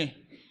pag-inom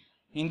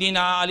Hindi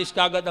naaalis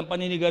ka agad ang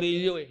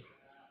paninigarilyo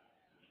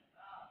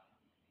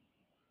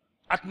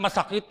At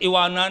masakit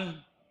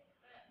iwanan.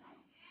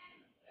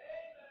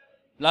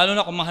 Lalo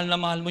na kung mahal na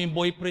mahal mo yung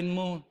boyfriend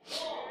mo.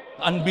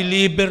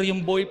 Unbeliever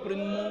yung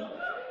boyfriend mo.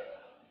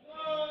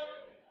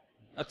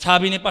 At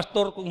sabi ni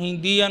pastor, kung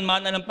hindi yan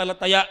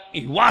mananampalataya,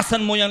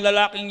 iwasan mo yung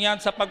lalaking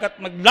yan sapagkat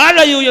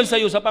maglalayo yan sa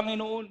iyo sa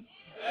Panginoon.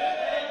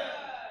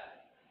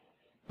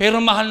 Pero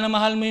mahal na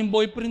mahal mo yung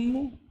boyfriend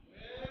mo.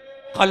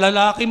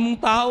 Kalalaki mong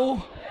tao.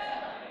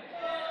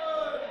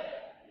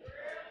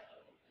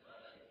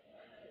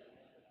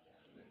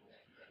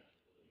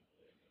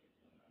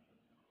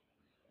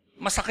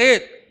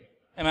 Masakit.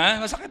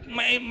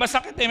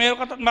 Masakit Meron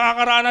ka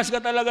makakaranas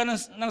ka talaga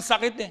ng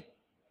sakit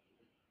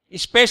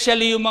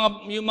Especially yung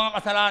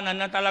mga kasalanan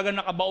na talaga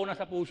nakabaon na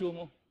sa puso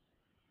mo.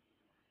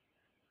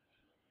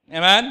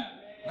 Amen?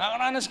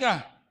 Nakakaranas ka.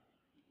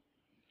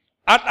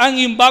 At ang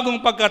yung bagong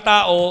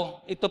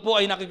pagkatao, ito po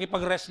ay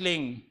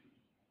nakikipag-wrestling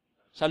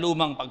sa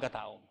lumang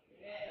pagkatao.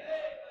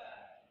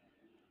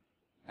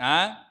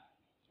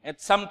 At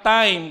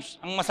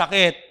sometimes, ang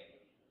masakit,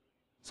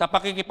 sa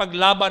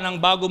pakikipaglaban ng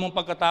bago mong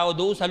pagkatao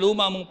doon sa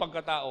luma mong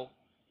pagkatao,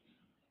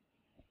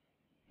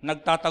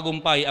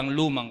 nagtatagumpay ang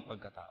lumang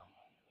pagkatao.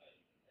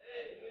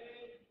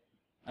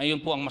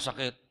 Ayun po ang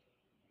masakit.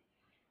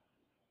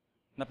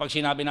 Na pag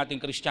sinabi natin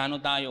Kristiyano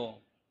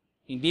tayo,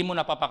 hindi mo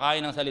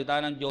napapakain ng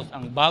salita ng Diyos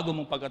ang bago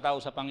mong pagkatao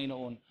sa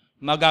Panginoon,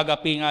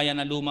 magagapi nga yan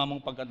ang luma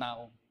mong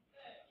pagkatao.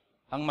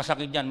 Ang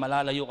masakit dyan,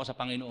 malalayo ka sa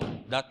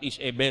Panginoon. That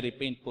is a very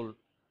painful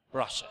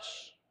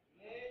process.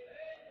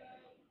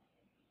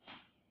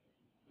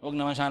 Huwag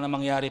naman sana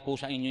mangyari po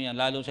sa inyo yan,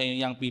 lalo sa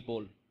inyong young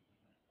people.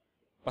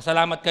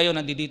 Pasalamat kayo,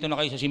 nandito na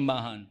kayo sa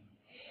simbahan.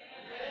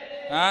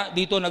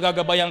 Dito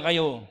nagagabayan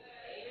kayo.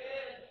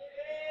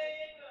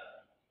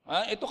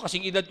 Ito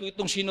kasing edad ko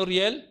itong si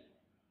Noriel.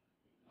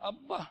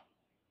 Aba.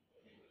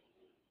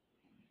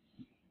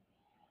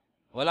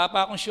 Wala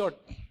pa akong short.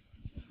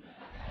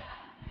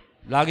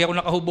 Lagi ako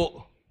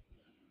nakahubo.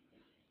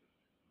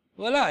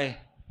 Wala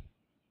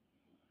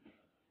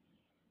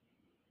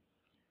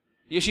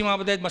Yung mga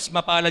kapatid, mas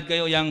mapalad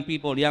kayo, young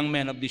people, young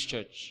men of this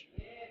church.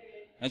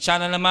 At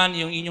sana naman,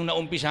 yung inyong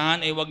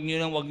naumpisahan, huwag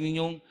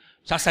ninyong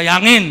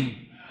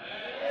sasayangin.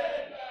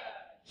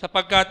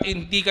 Sapagkat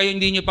hindi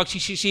nyo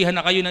pagsisisihan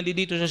na kayo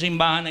nandito sa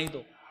simbahan na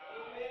ito.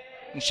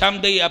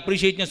 Someday,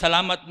 appreciate nyo,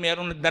 salamat,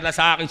 mayroong nagdala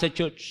sa akin sa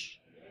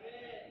church.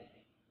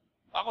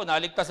 Ako,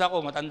 naligtas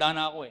ako, matanda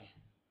na ako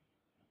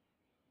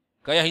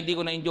Kaya hindi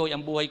ko na-enjoy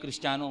ang buhay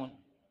Kristiyano.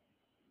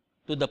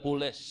 to the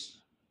fullest.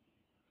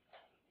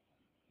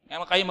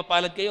 Kaya kayo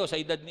mapalad kayo sa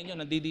edad ninyo,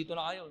 nandito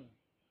na kayo.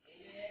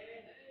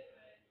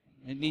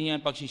 Hindi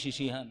niya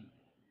pagsisisihan.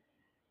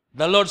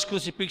 The Lord's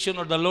crucifixion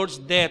or the Lord's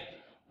death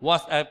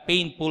was a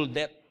painful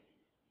death.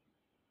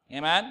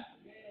 Amen?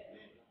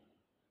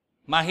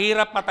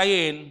 Mahirap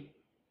patayin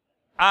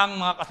ang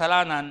mga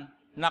kasalanan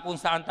na kung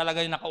saan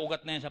talaga yung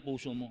nakaugat na yan sa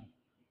puso mo.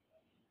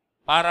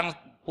 Parang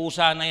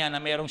pusa na yan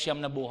na merong siyam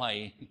na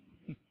buhay.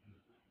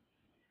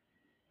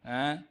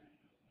 Ha?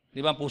 Di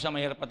ba ang pusa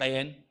mahirap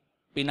patayin?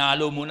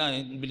 Pinalo mo na,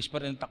 bilis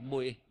pa rin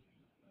takbo eh.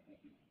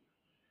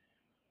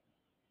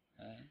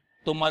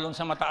 Tumalon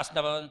sa mataas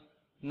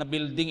na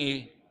building eh,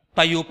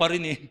 tayo pa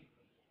rin eh.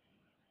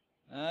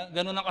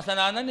 Ganun ang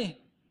kasalanan eh.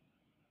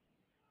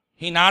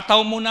 Hinataw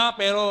mo na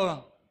pero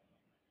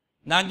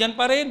nandyan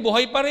pa rin,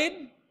 buhay pa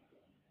rin.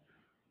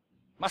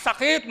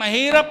 Masakit,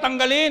 mahirap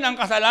tanggalin ang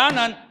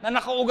kasalanan na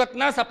nakaugat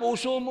na sa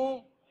puso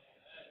mo.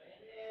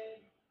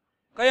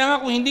 Kaya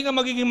nga kung hindi ka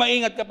magiging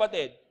maingat,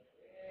 kapatid,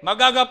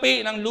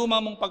 magagapi ng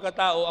luma mong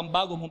pagkatao ang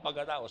bago mong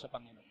pagkatao sa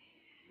Panginoon.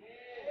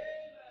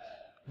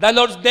 The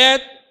Lord's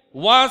death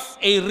was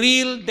a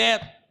real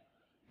death.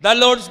 The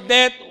Lord's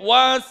death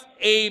was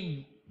a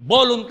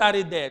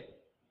voluntary death.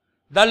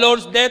 The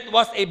Lord's death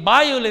was a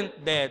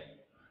violent death.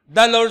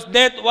 The Lord's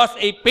death was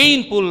a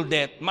painful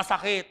death.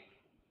 Masakit.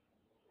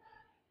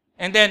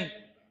 And then,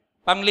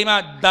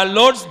 panglima, the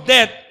Lord's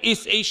death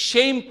is a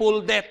shameful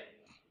death.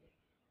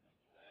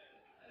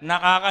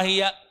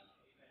 Nakakahiya.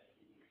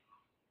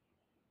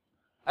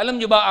 Alam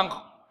niyo ba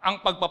ang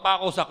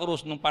pagpapako sa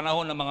krus nung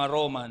panahon ng mga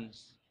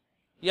Romans,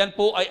 yan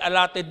po ay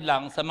allotted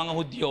lang sa mga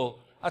Hudyo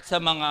at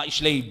sa mga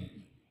slave.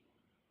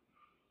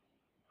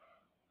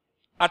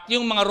 At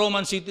yung mga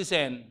Roman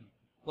citizen,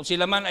 kung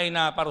sila man ay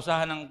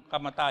naparusahan ng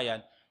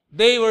kamatayan,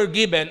 they were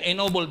given a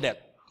noble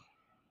death.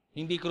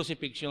 Hindi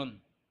crucifixion.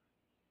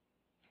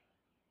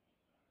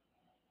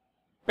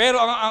 Pero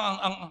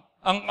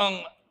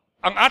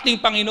ang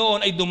ating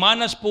Panginoon ay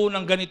dumanas po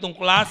ng ganitong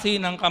klase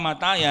ng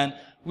kamatayan,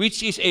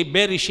 which is a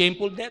very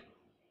shameful death.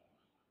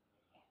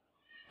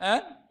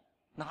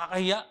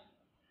 Nakakahiya.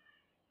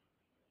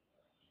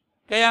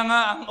 Kaya nga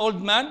ang old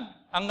man,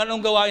 ang ganong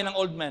gawain ng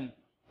old man,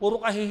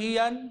 puro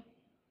kahihiyan.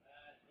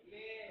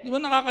 Di ba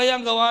nakakahiya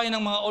ang gawain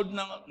ng mga old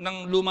ng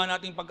luma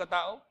nating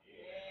pagkatao?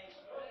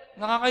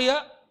 Nakakahiya.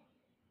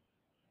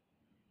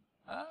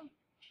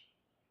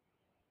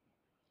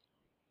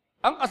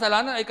 Ang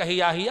kasalanan ay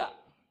kahiya-hiya.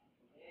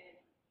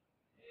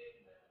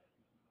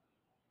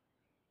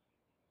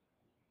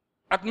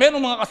 At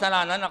merong mga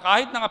kasalanan na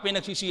kahit na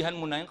pinagsisihan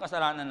mo na yung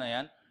kasalanan na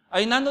yan,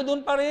 ay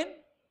nandoon pa rin.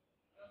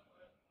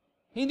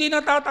 Hindi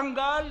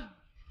natatanggal.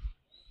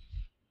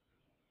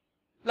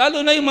 Lalo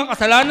na yung mga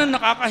kasalanan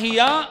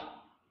nakakahiya.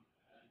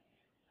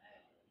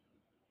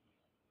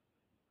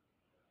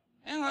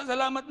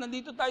 Salamat na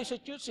dito tayo sa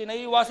church.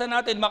 Naiiwasan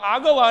natin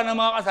makagawa ng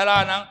mga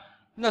kasalanan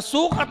na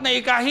sukat na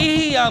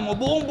ikahihiya mo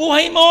buong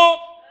buhay mo.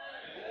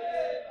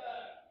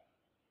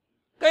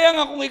 Kaya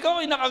nga kung ikaw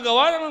ay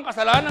nakagawa ng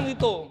kasalanan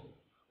ito,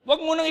 huwag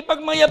mo nang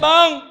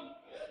ipagmayabang.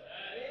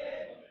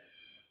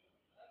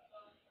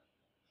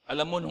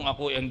 Alam mo, nung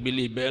ako ay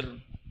unbeliever,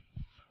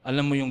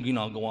 alam mo yung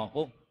ginagawa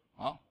ko?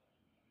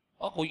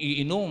 Ako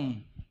iinom.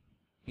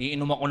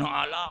 Iinom ako ng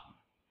alak.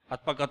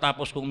 At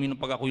pagkatapos kung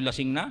uminom pag ako'y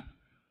lasing na,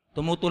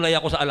 tumutulay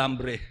ako sa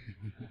alambre.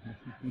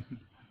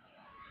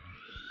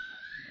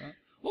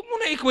 Huwag mo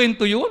na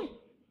ikwento yun.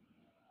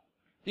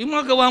 Yung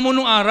mga gawa mo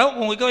nung araw,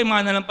 kung ikaw ay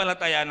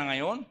mananampalataya na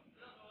ngayon,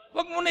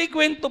 huwag mo na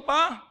ikwento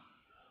pa.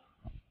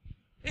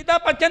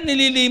 Dapat yan,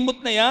 nililimot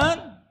na yan.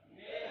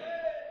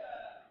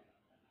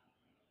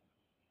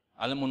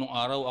 Alam mo, nung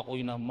araw,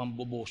 ako'y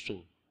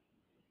mamboboso.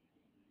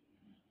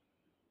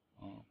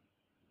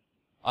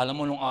 Alam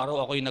mo, nung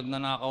araw, ako'y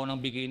nagnanakaw ng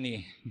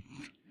bikini.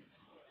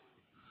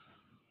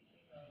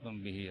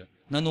 Pambihira.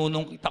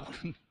 Nanunong kita ko.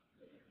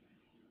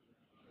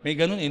 May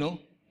ganun no?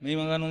 May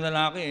mga ganun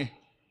lalaki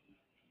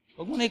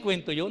Huwag mo na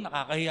ikwento yun,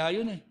 nakakahiya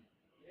yun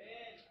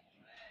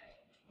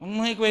Huwag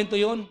mo na ikwento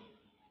yun.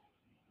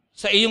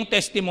 Sa iyong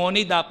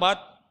testimony, dapat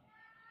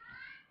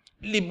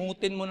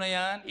limutin mo na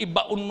yan,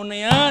 ibaon mo na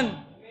yan.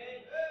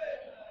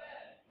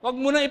 Huwag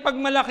mo na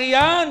ipagmalaki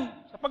yan,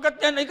 sapagkat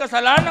yan ay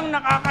kasalanang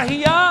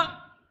nakakahiya.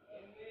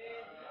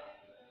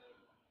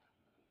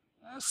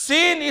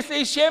 Sin is a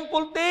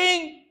shameful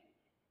thing.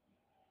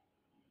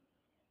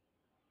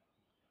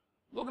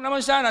 Huwag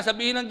naman sana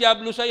sabihin ng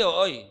diablo sa'yo,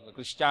 oy,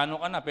 Kristiyano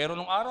ka na, pero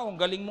nung araw, ang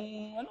galing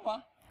mong,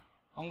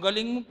 ang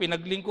galing mong,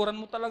 pinaglingkuran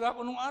mo talaga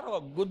ako nung araw.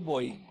 Good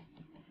boy.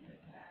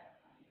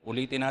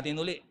 Ulitin natin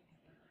uli.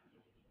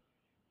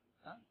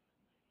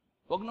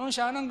 Huwag naman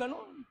sana ng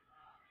ganun.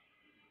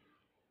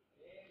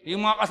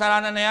 Yung mga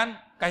kasalanan na yan,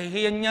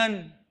 kahihiyan yan.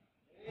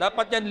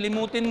 Dapat yan,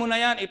 limutin mo na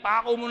yan,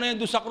 ipako mo na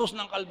yan doon sa krus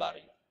ng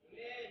Kalbaryo.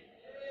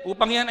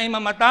 Upang yan ay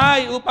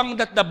mamatay, upang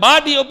that the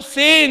body of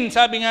sin,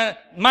 sabi nga,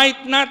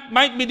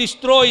 might be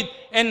destroyed,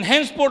 and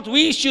henceforth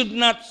we should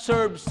not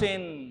serve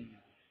sin.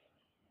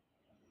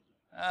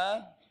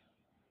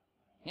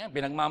 Yan,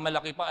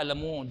 pinagmamalaki pa, alam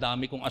mo,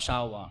 dami kong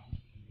asawa.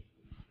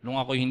 Nung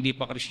ako hindi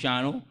pa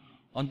Kristiyano,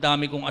 Ang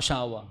dami kong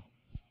asawa.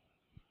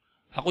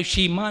 Ako'y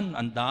seaman.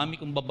 Ang dami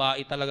kong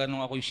babae talaga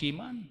nung ako'y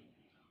seaman.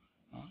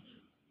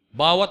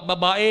 Bawat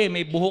babae,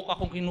 may buhok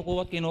akong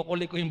kinukuha at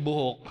kinukuli ko yung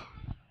buhok.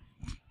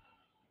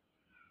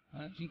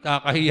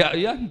 Kakahiya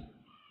yan.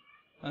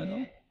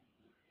 Ano?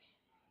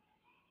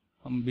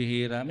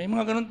 Pambihira. May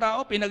mga ganun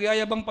tao,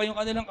 pinagyayabang pa yung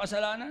kanilang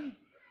kasalanan.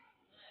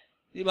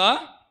 Di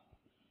ba?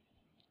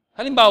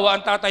 Halimbawa,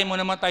 ang tatay mo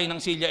namatay ng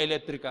silya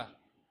elektrika.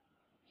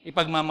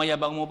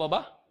 Ipagmamayabang mo pa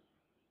ba?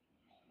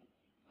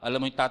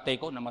 Alam mo yung tatay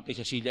ko, namatay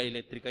sa silya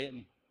elektrika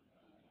yan.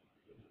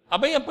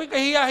 Abay, yan po'y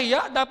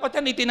kahiya-hiya. Dapat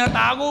yan,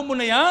 itinatago mo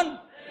na yan.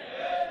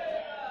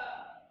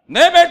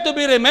 Never to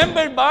be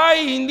remembered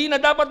by, hindi na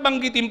dapat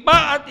banggitin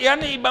pa, at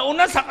yan ay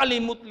ibauna sa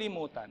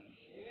kalimut-limutan.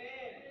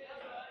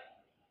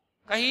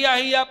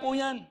 Kahiya-hiya po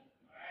yan.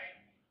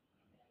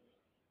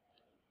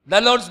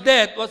 The Lord's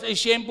death was a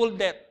shameful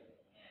death.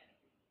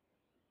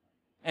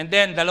 And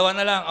then, dalawa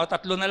na lang, o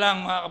tatlo na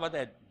lang, mga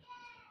kapatid.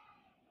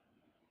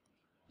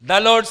 The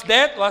Lord's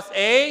death was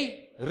a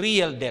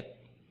real death.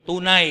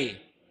 Tunay.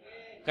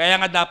 Kaya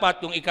nga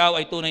dapat, kung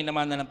ikaw ay tunay na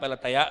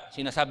mananampalataya,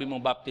 sinasabi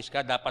mong baptist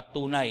ka, dapat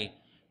tunay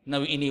na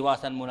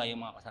iniwasan mo na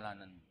yung mga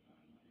kasalanan.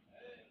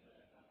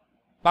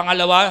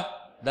 Pangalawa,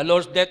 the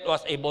Lord's death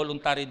was a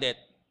voluntary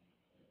death.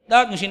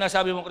 Dahil kung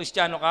sinasabi mong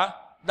Kristiyano ka,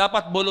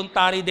 dapat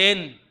voluntary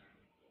din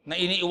na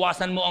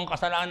iniiwasan mo ang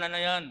kasalanan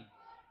na yan.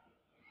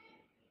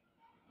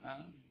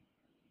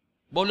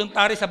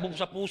 Voluntary sa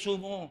puso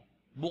mo,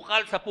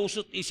 bukal sa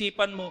puso't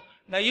isipan mo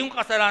na yung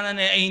kasalanan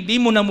na ay hindi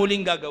mo na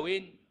muling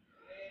gagawin.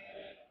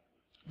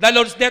 The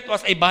Lord's death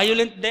was a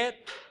violent death.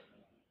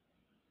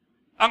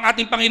 Ang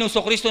ating Panginoong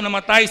Kristo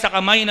namatay sa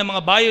kamay ng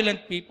mga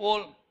violent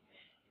people.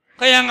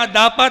 Kaya nga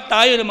dapat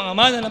tayo ng mga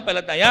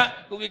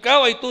mananampalataya, kung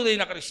ikaw ay tunay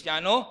na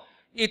Kristiyano,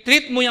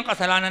 i-treat mo yung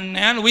kasalanan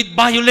na yan with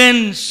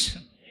violence.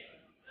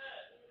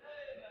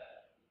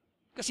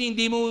 Kasi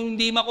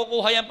hindi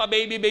makukuha yan pa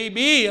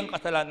baby, ang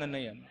kasalanan na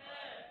yan.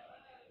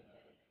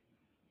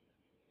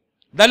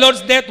 The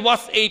Lord's death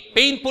was a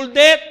painful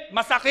death.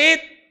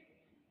 Masakit.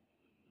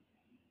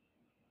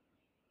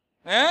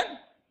 Ayan?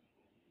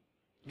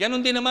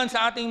 Ganon din naman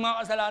sa ating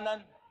mga kasalanan.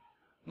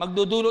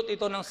 Magdudulot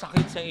ito ng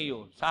sakit sa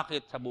iyo,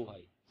 sakit sa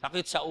buhay,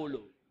 sakit sa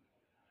ulo.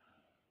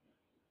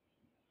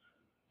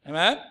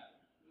 Amen?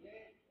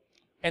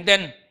 And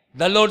then,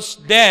 the Lord's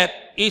death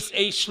is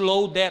a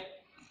slow death.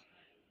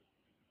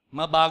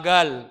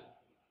 Mabagal.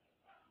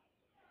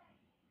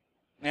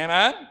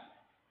 Amen?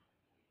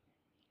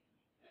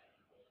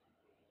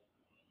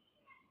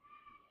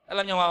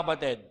 Alam niyo mga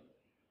kapatid,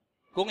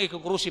 kung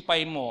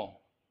i-crucify mo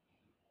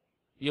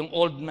yung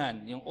old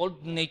man, yung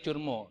old nature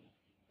mo,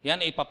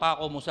 yan ay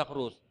ipapako mo sa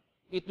krus,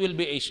 it will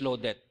be a slow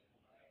death.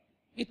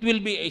 It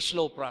will be a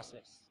slow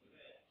process.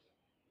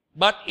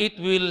 But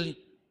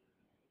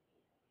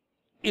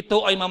ito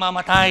ay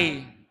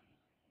mamamatay.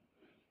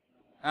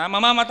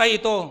 Mamamatay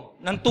ito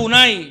ng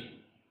tunay.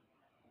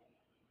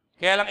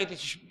 Kaya lang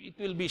it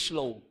will be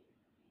slow.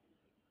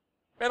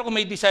 Pero kung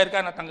may desire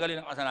ka na tanggalin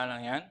ang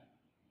kasalanan yan,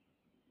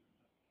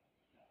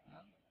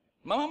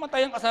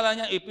 mamamatay ang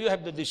kasalanan niya if you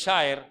have the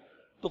desire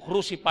to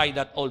crucify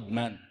that old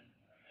man.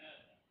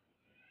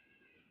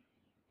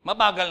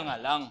 Mabagal nga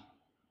lang.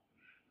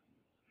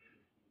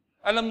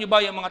 Alam niyo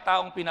ba yung mga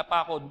taong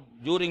pinapako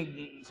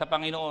sa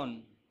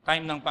Panginoon,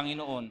 time ng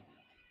Panginoon,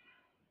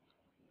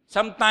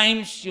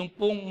 sometimes yung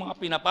pong mga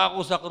pinapako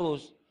sa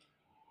krus,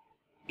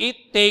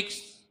 it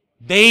takes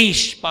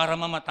days para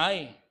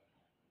mamatay.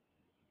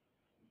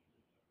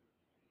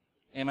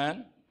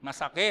 Amen?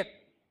 Masakit,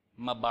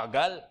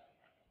 mabagal.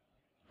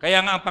 Kaya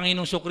nga ang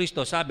Panginoong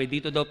Kristo sabi,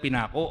 dito daw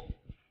pinako.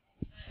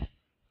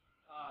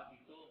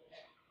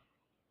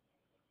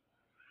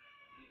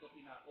 Dito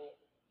pinako.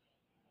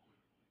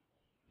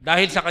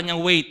 Dahil sa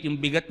kanyang weight,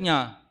 yung bigat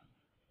niya,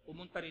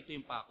 pumunta rito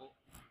yung pako.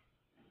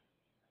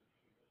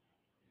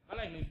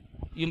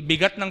 Yung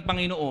bigat ng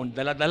Panginoon,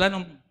 dala-dala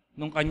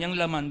nung kanyang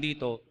laman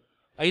dito,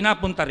 ay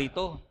napunta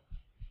rito.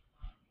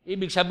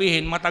 Ibig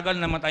sabihin, matagal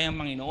na matay ang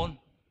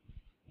Panginoon.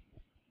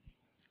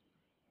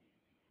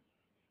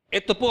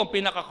 Ito po ang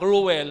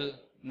pinaka-cruel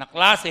na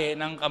klase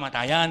ng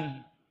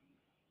kamatayan.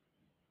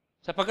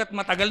 Sapagkat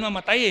matagal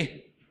mamatay eh.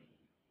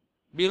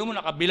 Biro mo,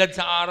 nakabilad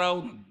sa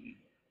araw,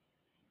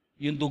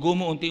 yung dugo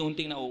mo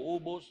unti-unting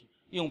nauubos,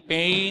 yung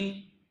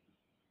pain,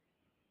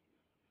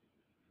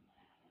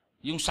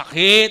 yung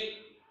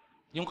sakit,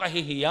 yung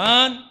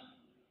kahihiyan.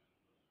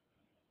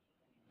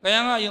 Kaya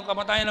nga, yung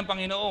kamatayan ng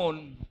Panginoon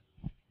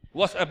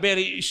was a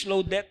very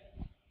slow death.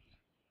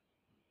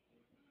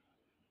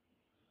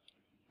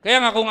 Kaya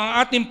nga kung ang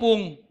ating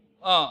pong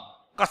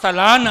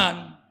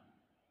kasalanan,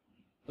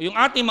 o yung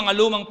ating mga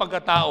lumang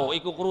pagkatao,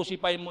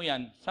 i-crucify mo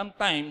yan,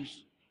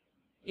 sometimes,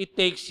 it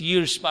takes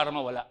years para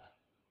mawala.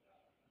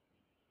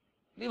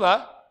 Di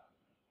ba?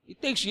 It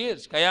takes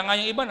years. Kaya nga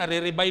yung iba,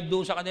 nare-revive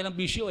doon sa kanilang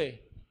bisyo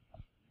eh.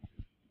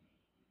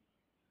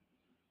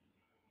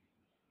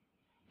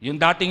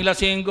 Yung dating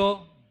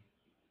lasenggo,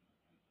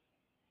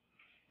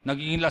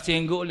 naging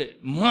lasenggo ulit.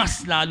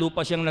 Mas lalo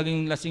pa siyang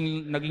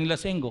naging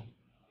lasenggo.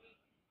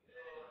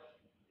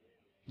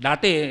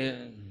 Dati,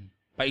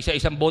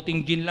 Pa-isa-isang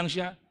boting gin lang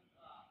siya.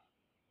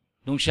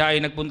 Nung siya ay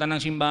nagpunta ng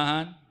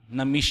simbahan,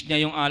 na-miss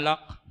niya yung alak.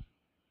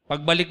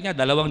 Pagbalik niya,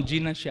 2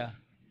 gin na siya.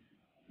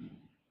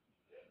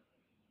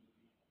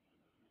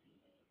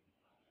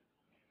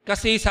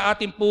 Kasi sa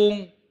ating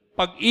pong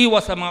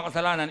pag-iwas sa mga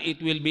kasalanan,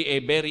 it will be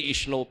a very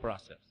slow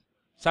process.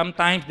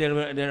 Sometimes there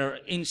are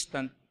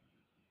instant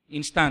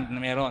na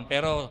meron.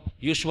 Pero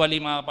usually,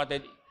 mga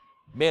kapatid,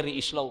 very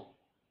slow.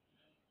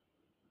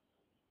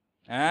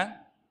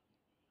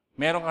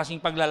 Meron kasing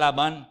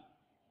paglalaban.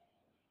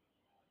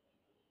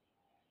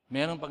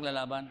 Meron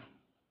paglalaban.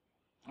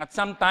 At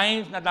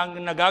sometimes,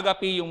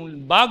 nagagapi yung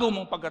bago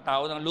mong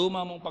pagkatao, ng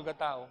luma mong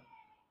pagkatao,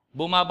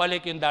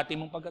 bumabalik yung dati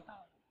mong pagkatao.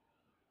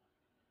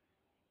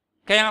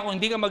 Kaya nga kung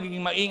hindi ka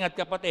magiging maingat,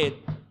 kapatid,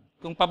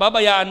 kung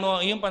pababayaan mo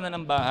ang iyong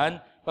pananambahan,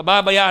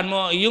 pababayaan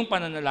mo ang iyong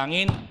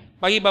pananalangin,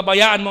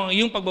 pababayaan mo ang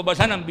iyong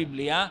pagbabasa ng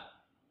Biblia,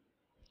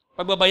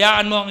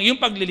 pagbabayaan mo ang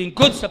iyong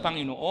paglilingkod sa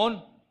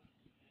Panginoon,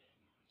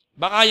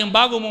 baka yung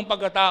bago mong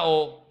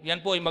pagkatao, yan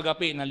po ay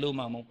magapi ng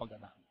luma mong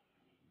pagkatao.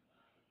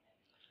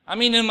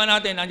 Aminin naman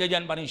natin,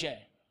 nandiyan pa rin siya.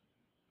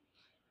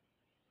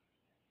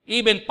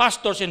 Even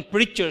pastors and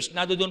preachers,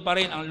 nandoon pa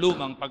rin ang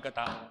lumang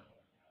pagkatao.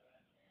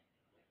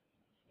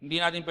 Hindi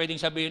natin pwedeng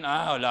sabihin,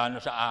 wala na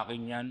sa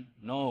akin yan.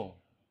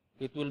 No.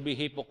 It will be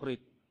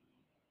hypocrite.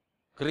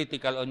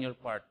 Critical on your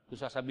part.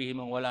 Kung sasabihin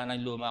mong wala na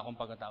yung luma akong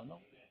pagkatao.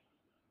 No.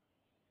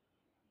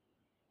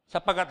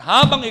 Sapagkat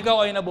habang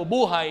ikaw ay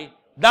nabubuhay,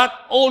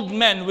 that old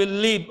man will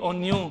live on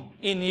you,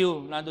 in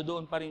you.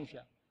 Nandoon pa rin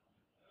siya.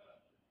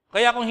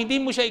 Kaya kung hindi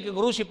mo siya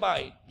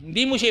i-crucify,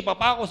 hindi mo siya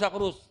ipapako sa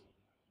krus,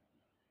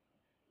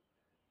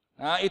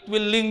 it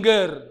will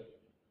linger.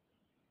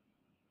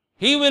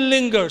 He will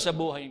linger sa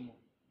buhay mo.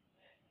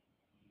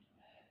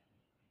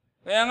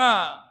 Kaya nga,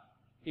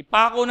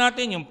 ipako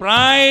natin yung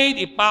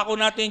pride, ipako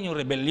natin yung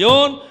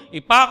rebellion,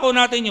 ipako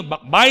natin yung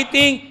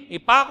backbiting,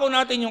 ipako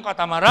natin yung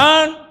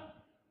katamaran.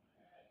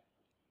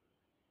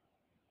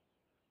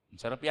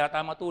 Sarap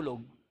yata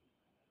matulog.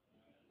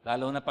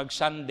 Lalo na pag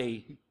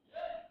Sunday.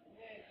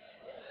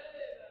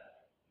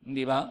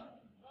 Hindi ba?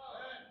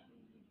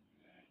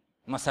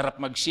 Masarap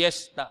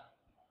mag-siesta.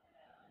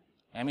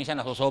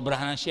 Minsan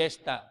nasusobrahan ng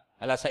siesta.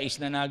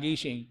 6:00 na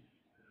nagising.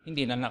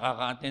 Hindi na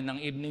nakaka-attend ng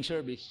evening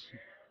service.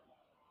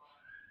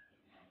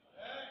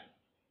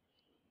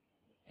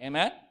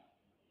 Amen?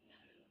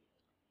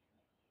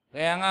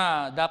 Kaya nga,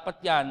 dapat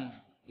yan,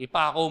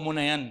 ipako mo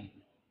na yan.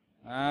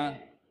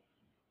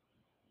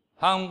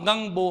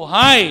 Hanggang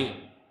buhay.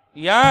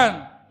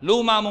 Yan,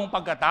 luma mong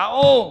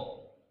pagkatao.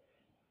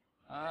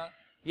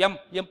 Yung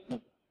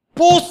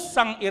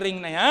pusang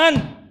iring na yan.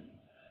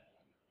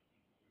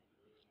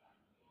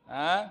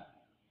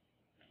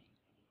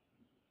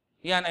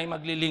 Yan ay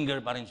maglilinger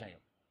pa rin sa'yo.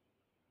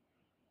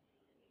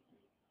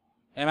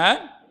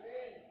 Amen?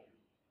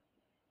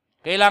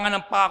 Kailangan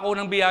ng pako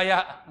ng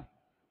biyaya.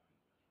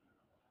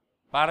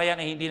 Para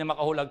yan ay hindi na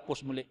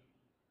makahulagpos muli.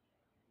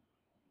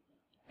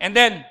 And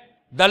then,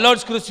 the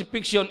Lord's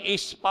crucifixion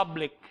is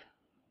public.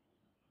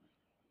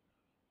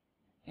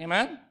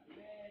 Amen?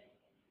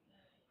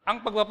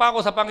 Ang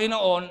pagpapako sa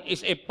Panginoon is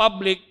a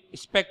public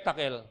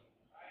spectacle.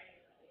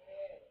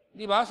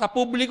 Di ba? Sa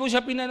publiko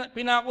siya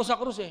pinako sa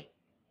krus eh.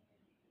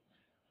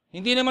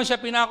 Hindi naman siya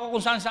pinako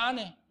kung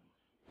saan-saan eh.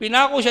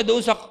 Pinako siya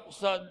doon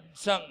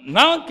sa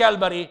Mount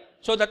Calvary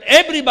so that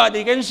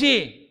everybody can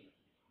see.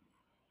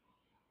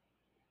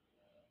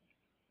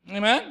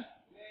 Amen?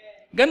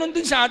 Ganon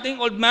din sa ating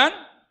old man.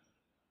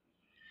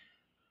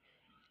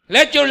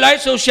 Let your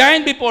light so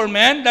shine before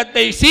men that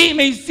they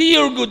may see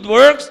your good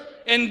works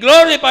and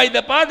glorify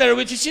the Father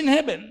which is in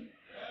heaven.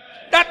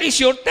 That is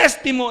your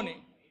testimony.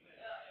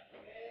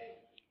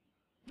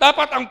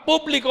 Dapat ang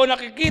publiko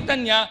nakikita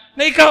niya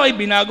na ikaw ay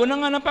binago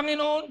na nga ng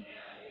Panginoon.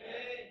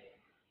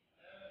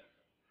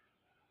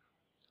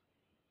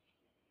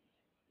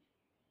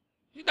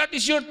 That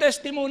is your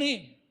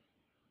testimony.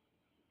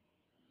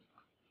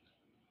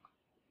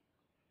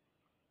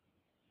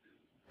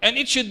 And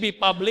it should be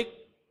public.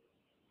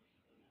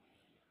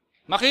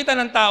 Makita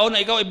ng tao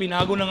na ikaw ay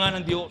binago na nga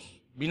ng Diyos.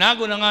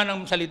 Binago na nga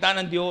ng salita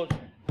ng Diyos.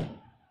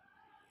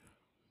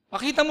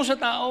 Makita mo sa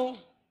tao.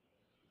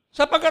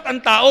 Sapagkat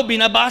ang tao,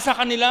 binabasa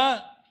ka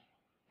nila.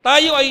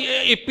 Tayo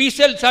ay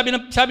epistle,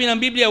 sabi ng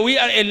Biblia, we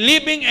are a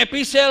living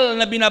epistle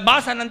na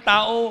binabasa ng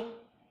tao.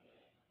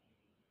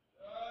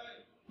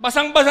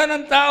 Basang-basa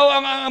ng tao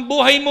ang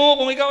buhay mo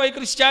kung ikaw ay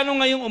Kristiyano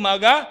ngayong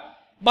umaga.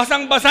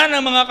 Basang-basa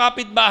ng mga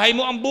kapitbahay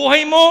mo ang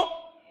buhay mo.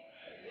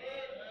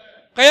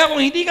 Kaya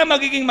kung hindi ka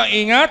magiging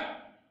maingat,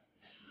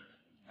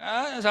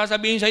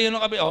 sasabihin sa iyo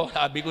ng kapitbahay,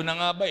 sabi ko na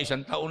nga ba,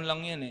 1 taon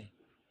lang yan eh.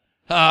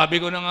 Sabi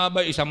ko na nga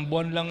ba, 1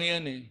 buwan lang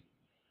yan eh.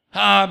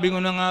 Sabi ko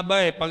na nga ba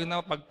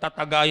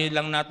pagtatagayin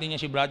lang natin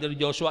yan si Brother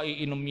Joshua,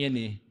 iinom yan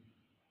eh.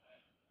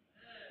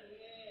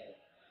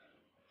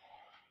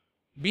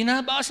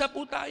 Binabasa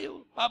po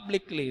tayo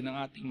publicly ng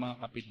ating mga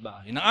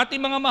kapitbahay, ng ating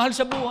mga mahal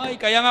sa buhay.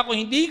 Kaya nga kung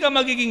hindi ka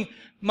magiging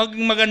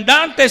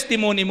maganda ang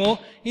testimony mo,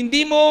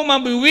 hindi mo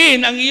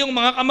mabiwin ang iyong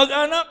mga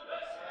kamag-anak.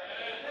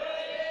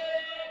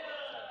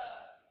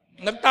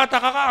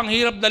 Nagtataka ka, ang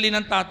hirap dali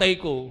ng tatay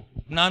ko.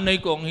 Nanay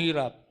ko, ang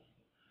hirap.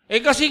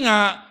 Kasi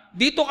nga,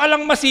 dito ka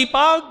lang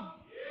masipag.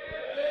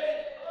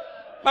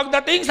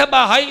 Pagdating sa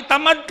bahay,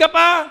 tamad ka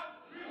pa.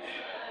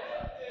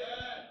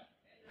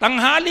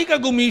 Tanghali ka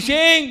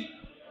gumising.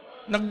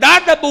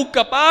 Nagdadabog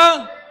ka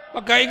pa.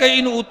 Pagka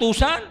ikay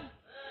inuutusan.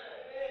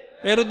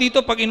 Pero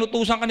dito, pag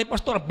inutusan ka ni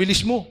pastor,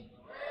 bilis mo.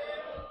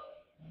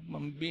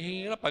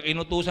 Mambihira. Pag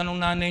inutusan ng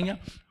nanay niya,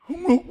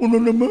 ano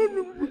naman?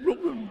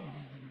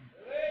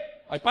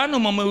 Ay,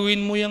 paano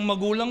mamawin mo yung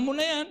magulang mo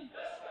na yan?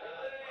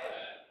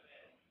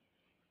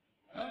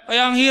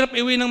 Kaya ang hirap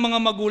iwi ng mga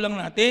magulang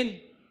natin.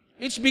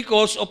 It's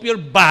because of your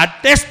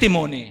bad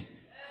testimony.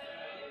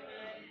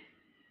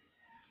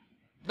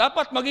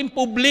 Dapat maging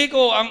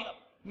publiko,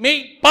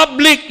 may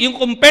public yung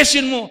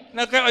confession mo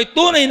na ikaw ay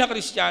tunay na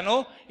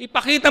Kristiyano,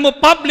 ipakita mo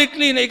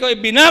publicly na ikaw ay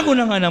binago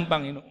na nga ng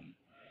Panginoon.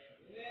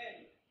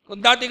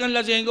 Kung dati kang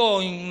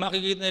lasenggo, yung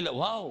makikita nila,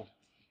 wow,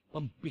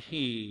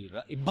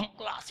 pambihira. Ibang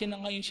klase na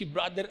ngayon si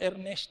Brother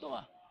Ernesto.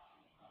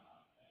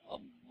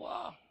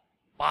 Aba,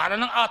 para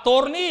ng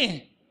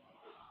attorney.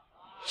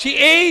 Si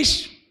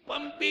Ace,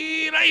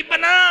 pambihira, iba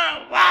na.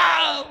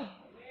 Wow!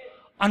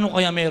 Ano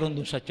kaya meron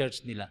dun sa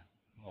church nila?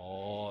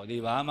 Di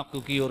ba?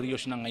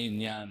 Makukurious na ngayon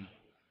yan.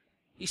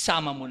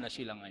 Isama mo na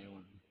sila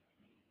ngayon.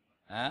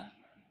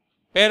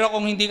 Pero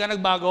kung hindi ka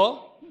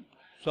nagbago,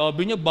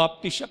 sabi niya,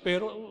 Baptist siya,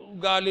 pero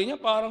ugali niya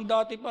parang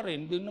dati pa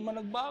rin. Hindi naman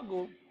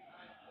nagbago.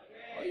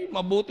 Ay,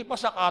 mabuti pa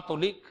sa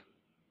Catholic.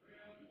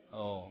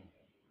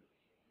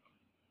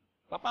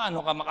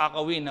 Paano ka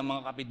makakawin ng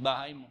mga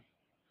kapitbahay mo?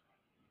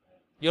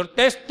 Your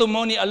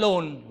testimony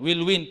alone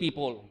will win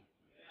people.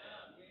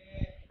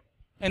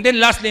 And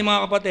then lastly,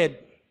 mga kapatid,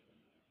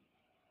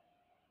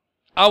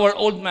 our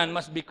old man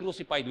must be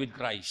crucified with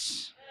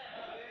Christ.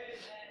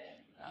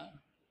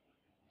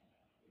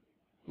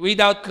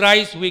 Without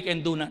Christ, we can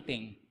do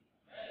nothing.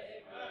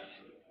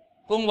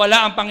 Kung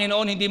wala ang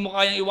Panginoon, hindi mo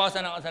kayang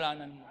iwasan ang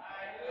kasalanan mo.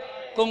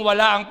 Kung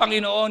wala ang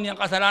Panginoon, yung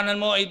kasalanan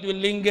mo, it will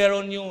linger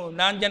on you.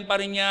 Nandyan pa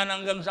rin yan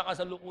hanggang sa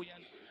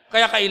kasalukuyan.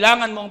 Kaya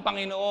kailangan mo ang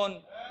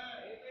Panginoon.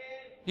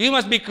 You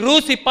must be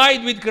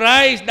crucified with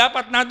Christ.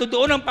 Dapat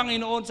natutuon ang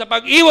Panginoon. Sa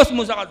pag-iwas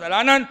mo sa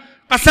kasalanan,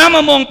 kasama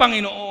mo ang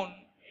Panginoon.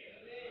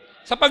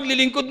 Sa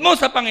paglilingkod mo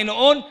sa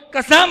Panginoon,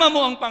 kasama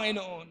mo ang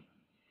Panginoon.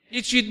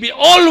 It should be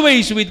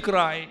always with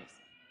Christ.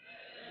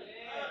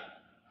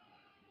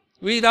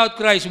 Without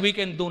Christ, we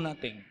can do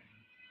nothing.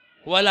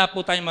 Wala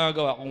po tayong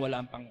magagawa kung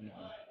wala ang Panginoon.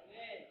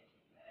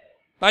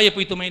 Tayo po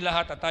ito may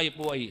lahat at tayo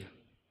po ay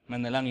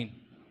manalangin.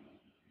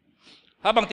 Habang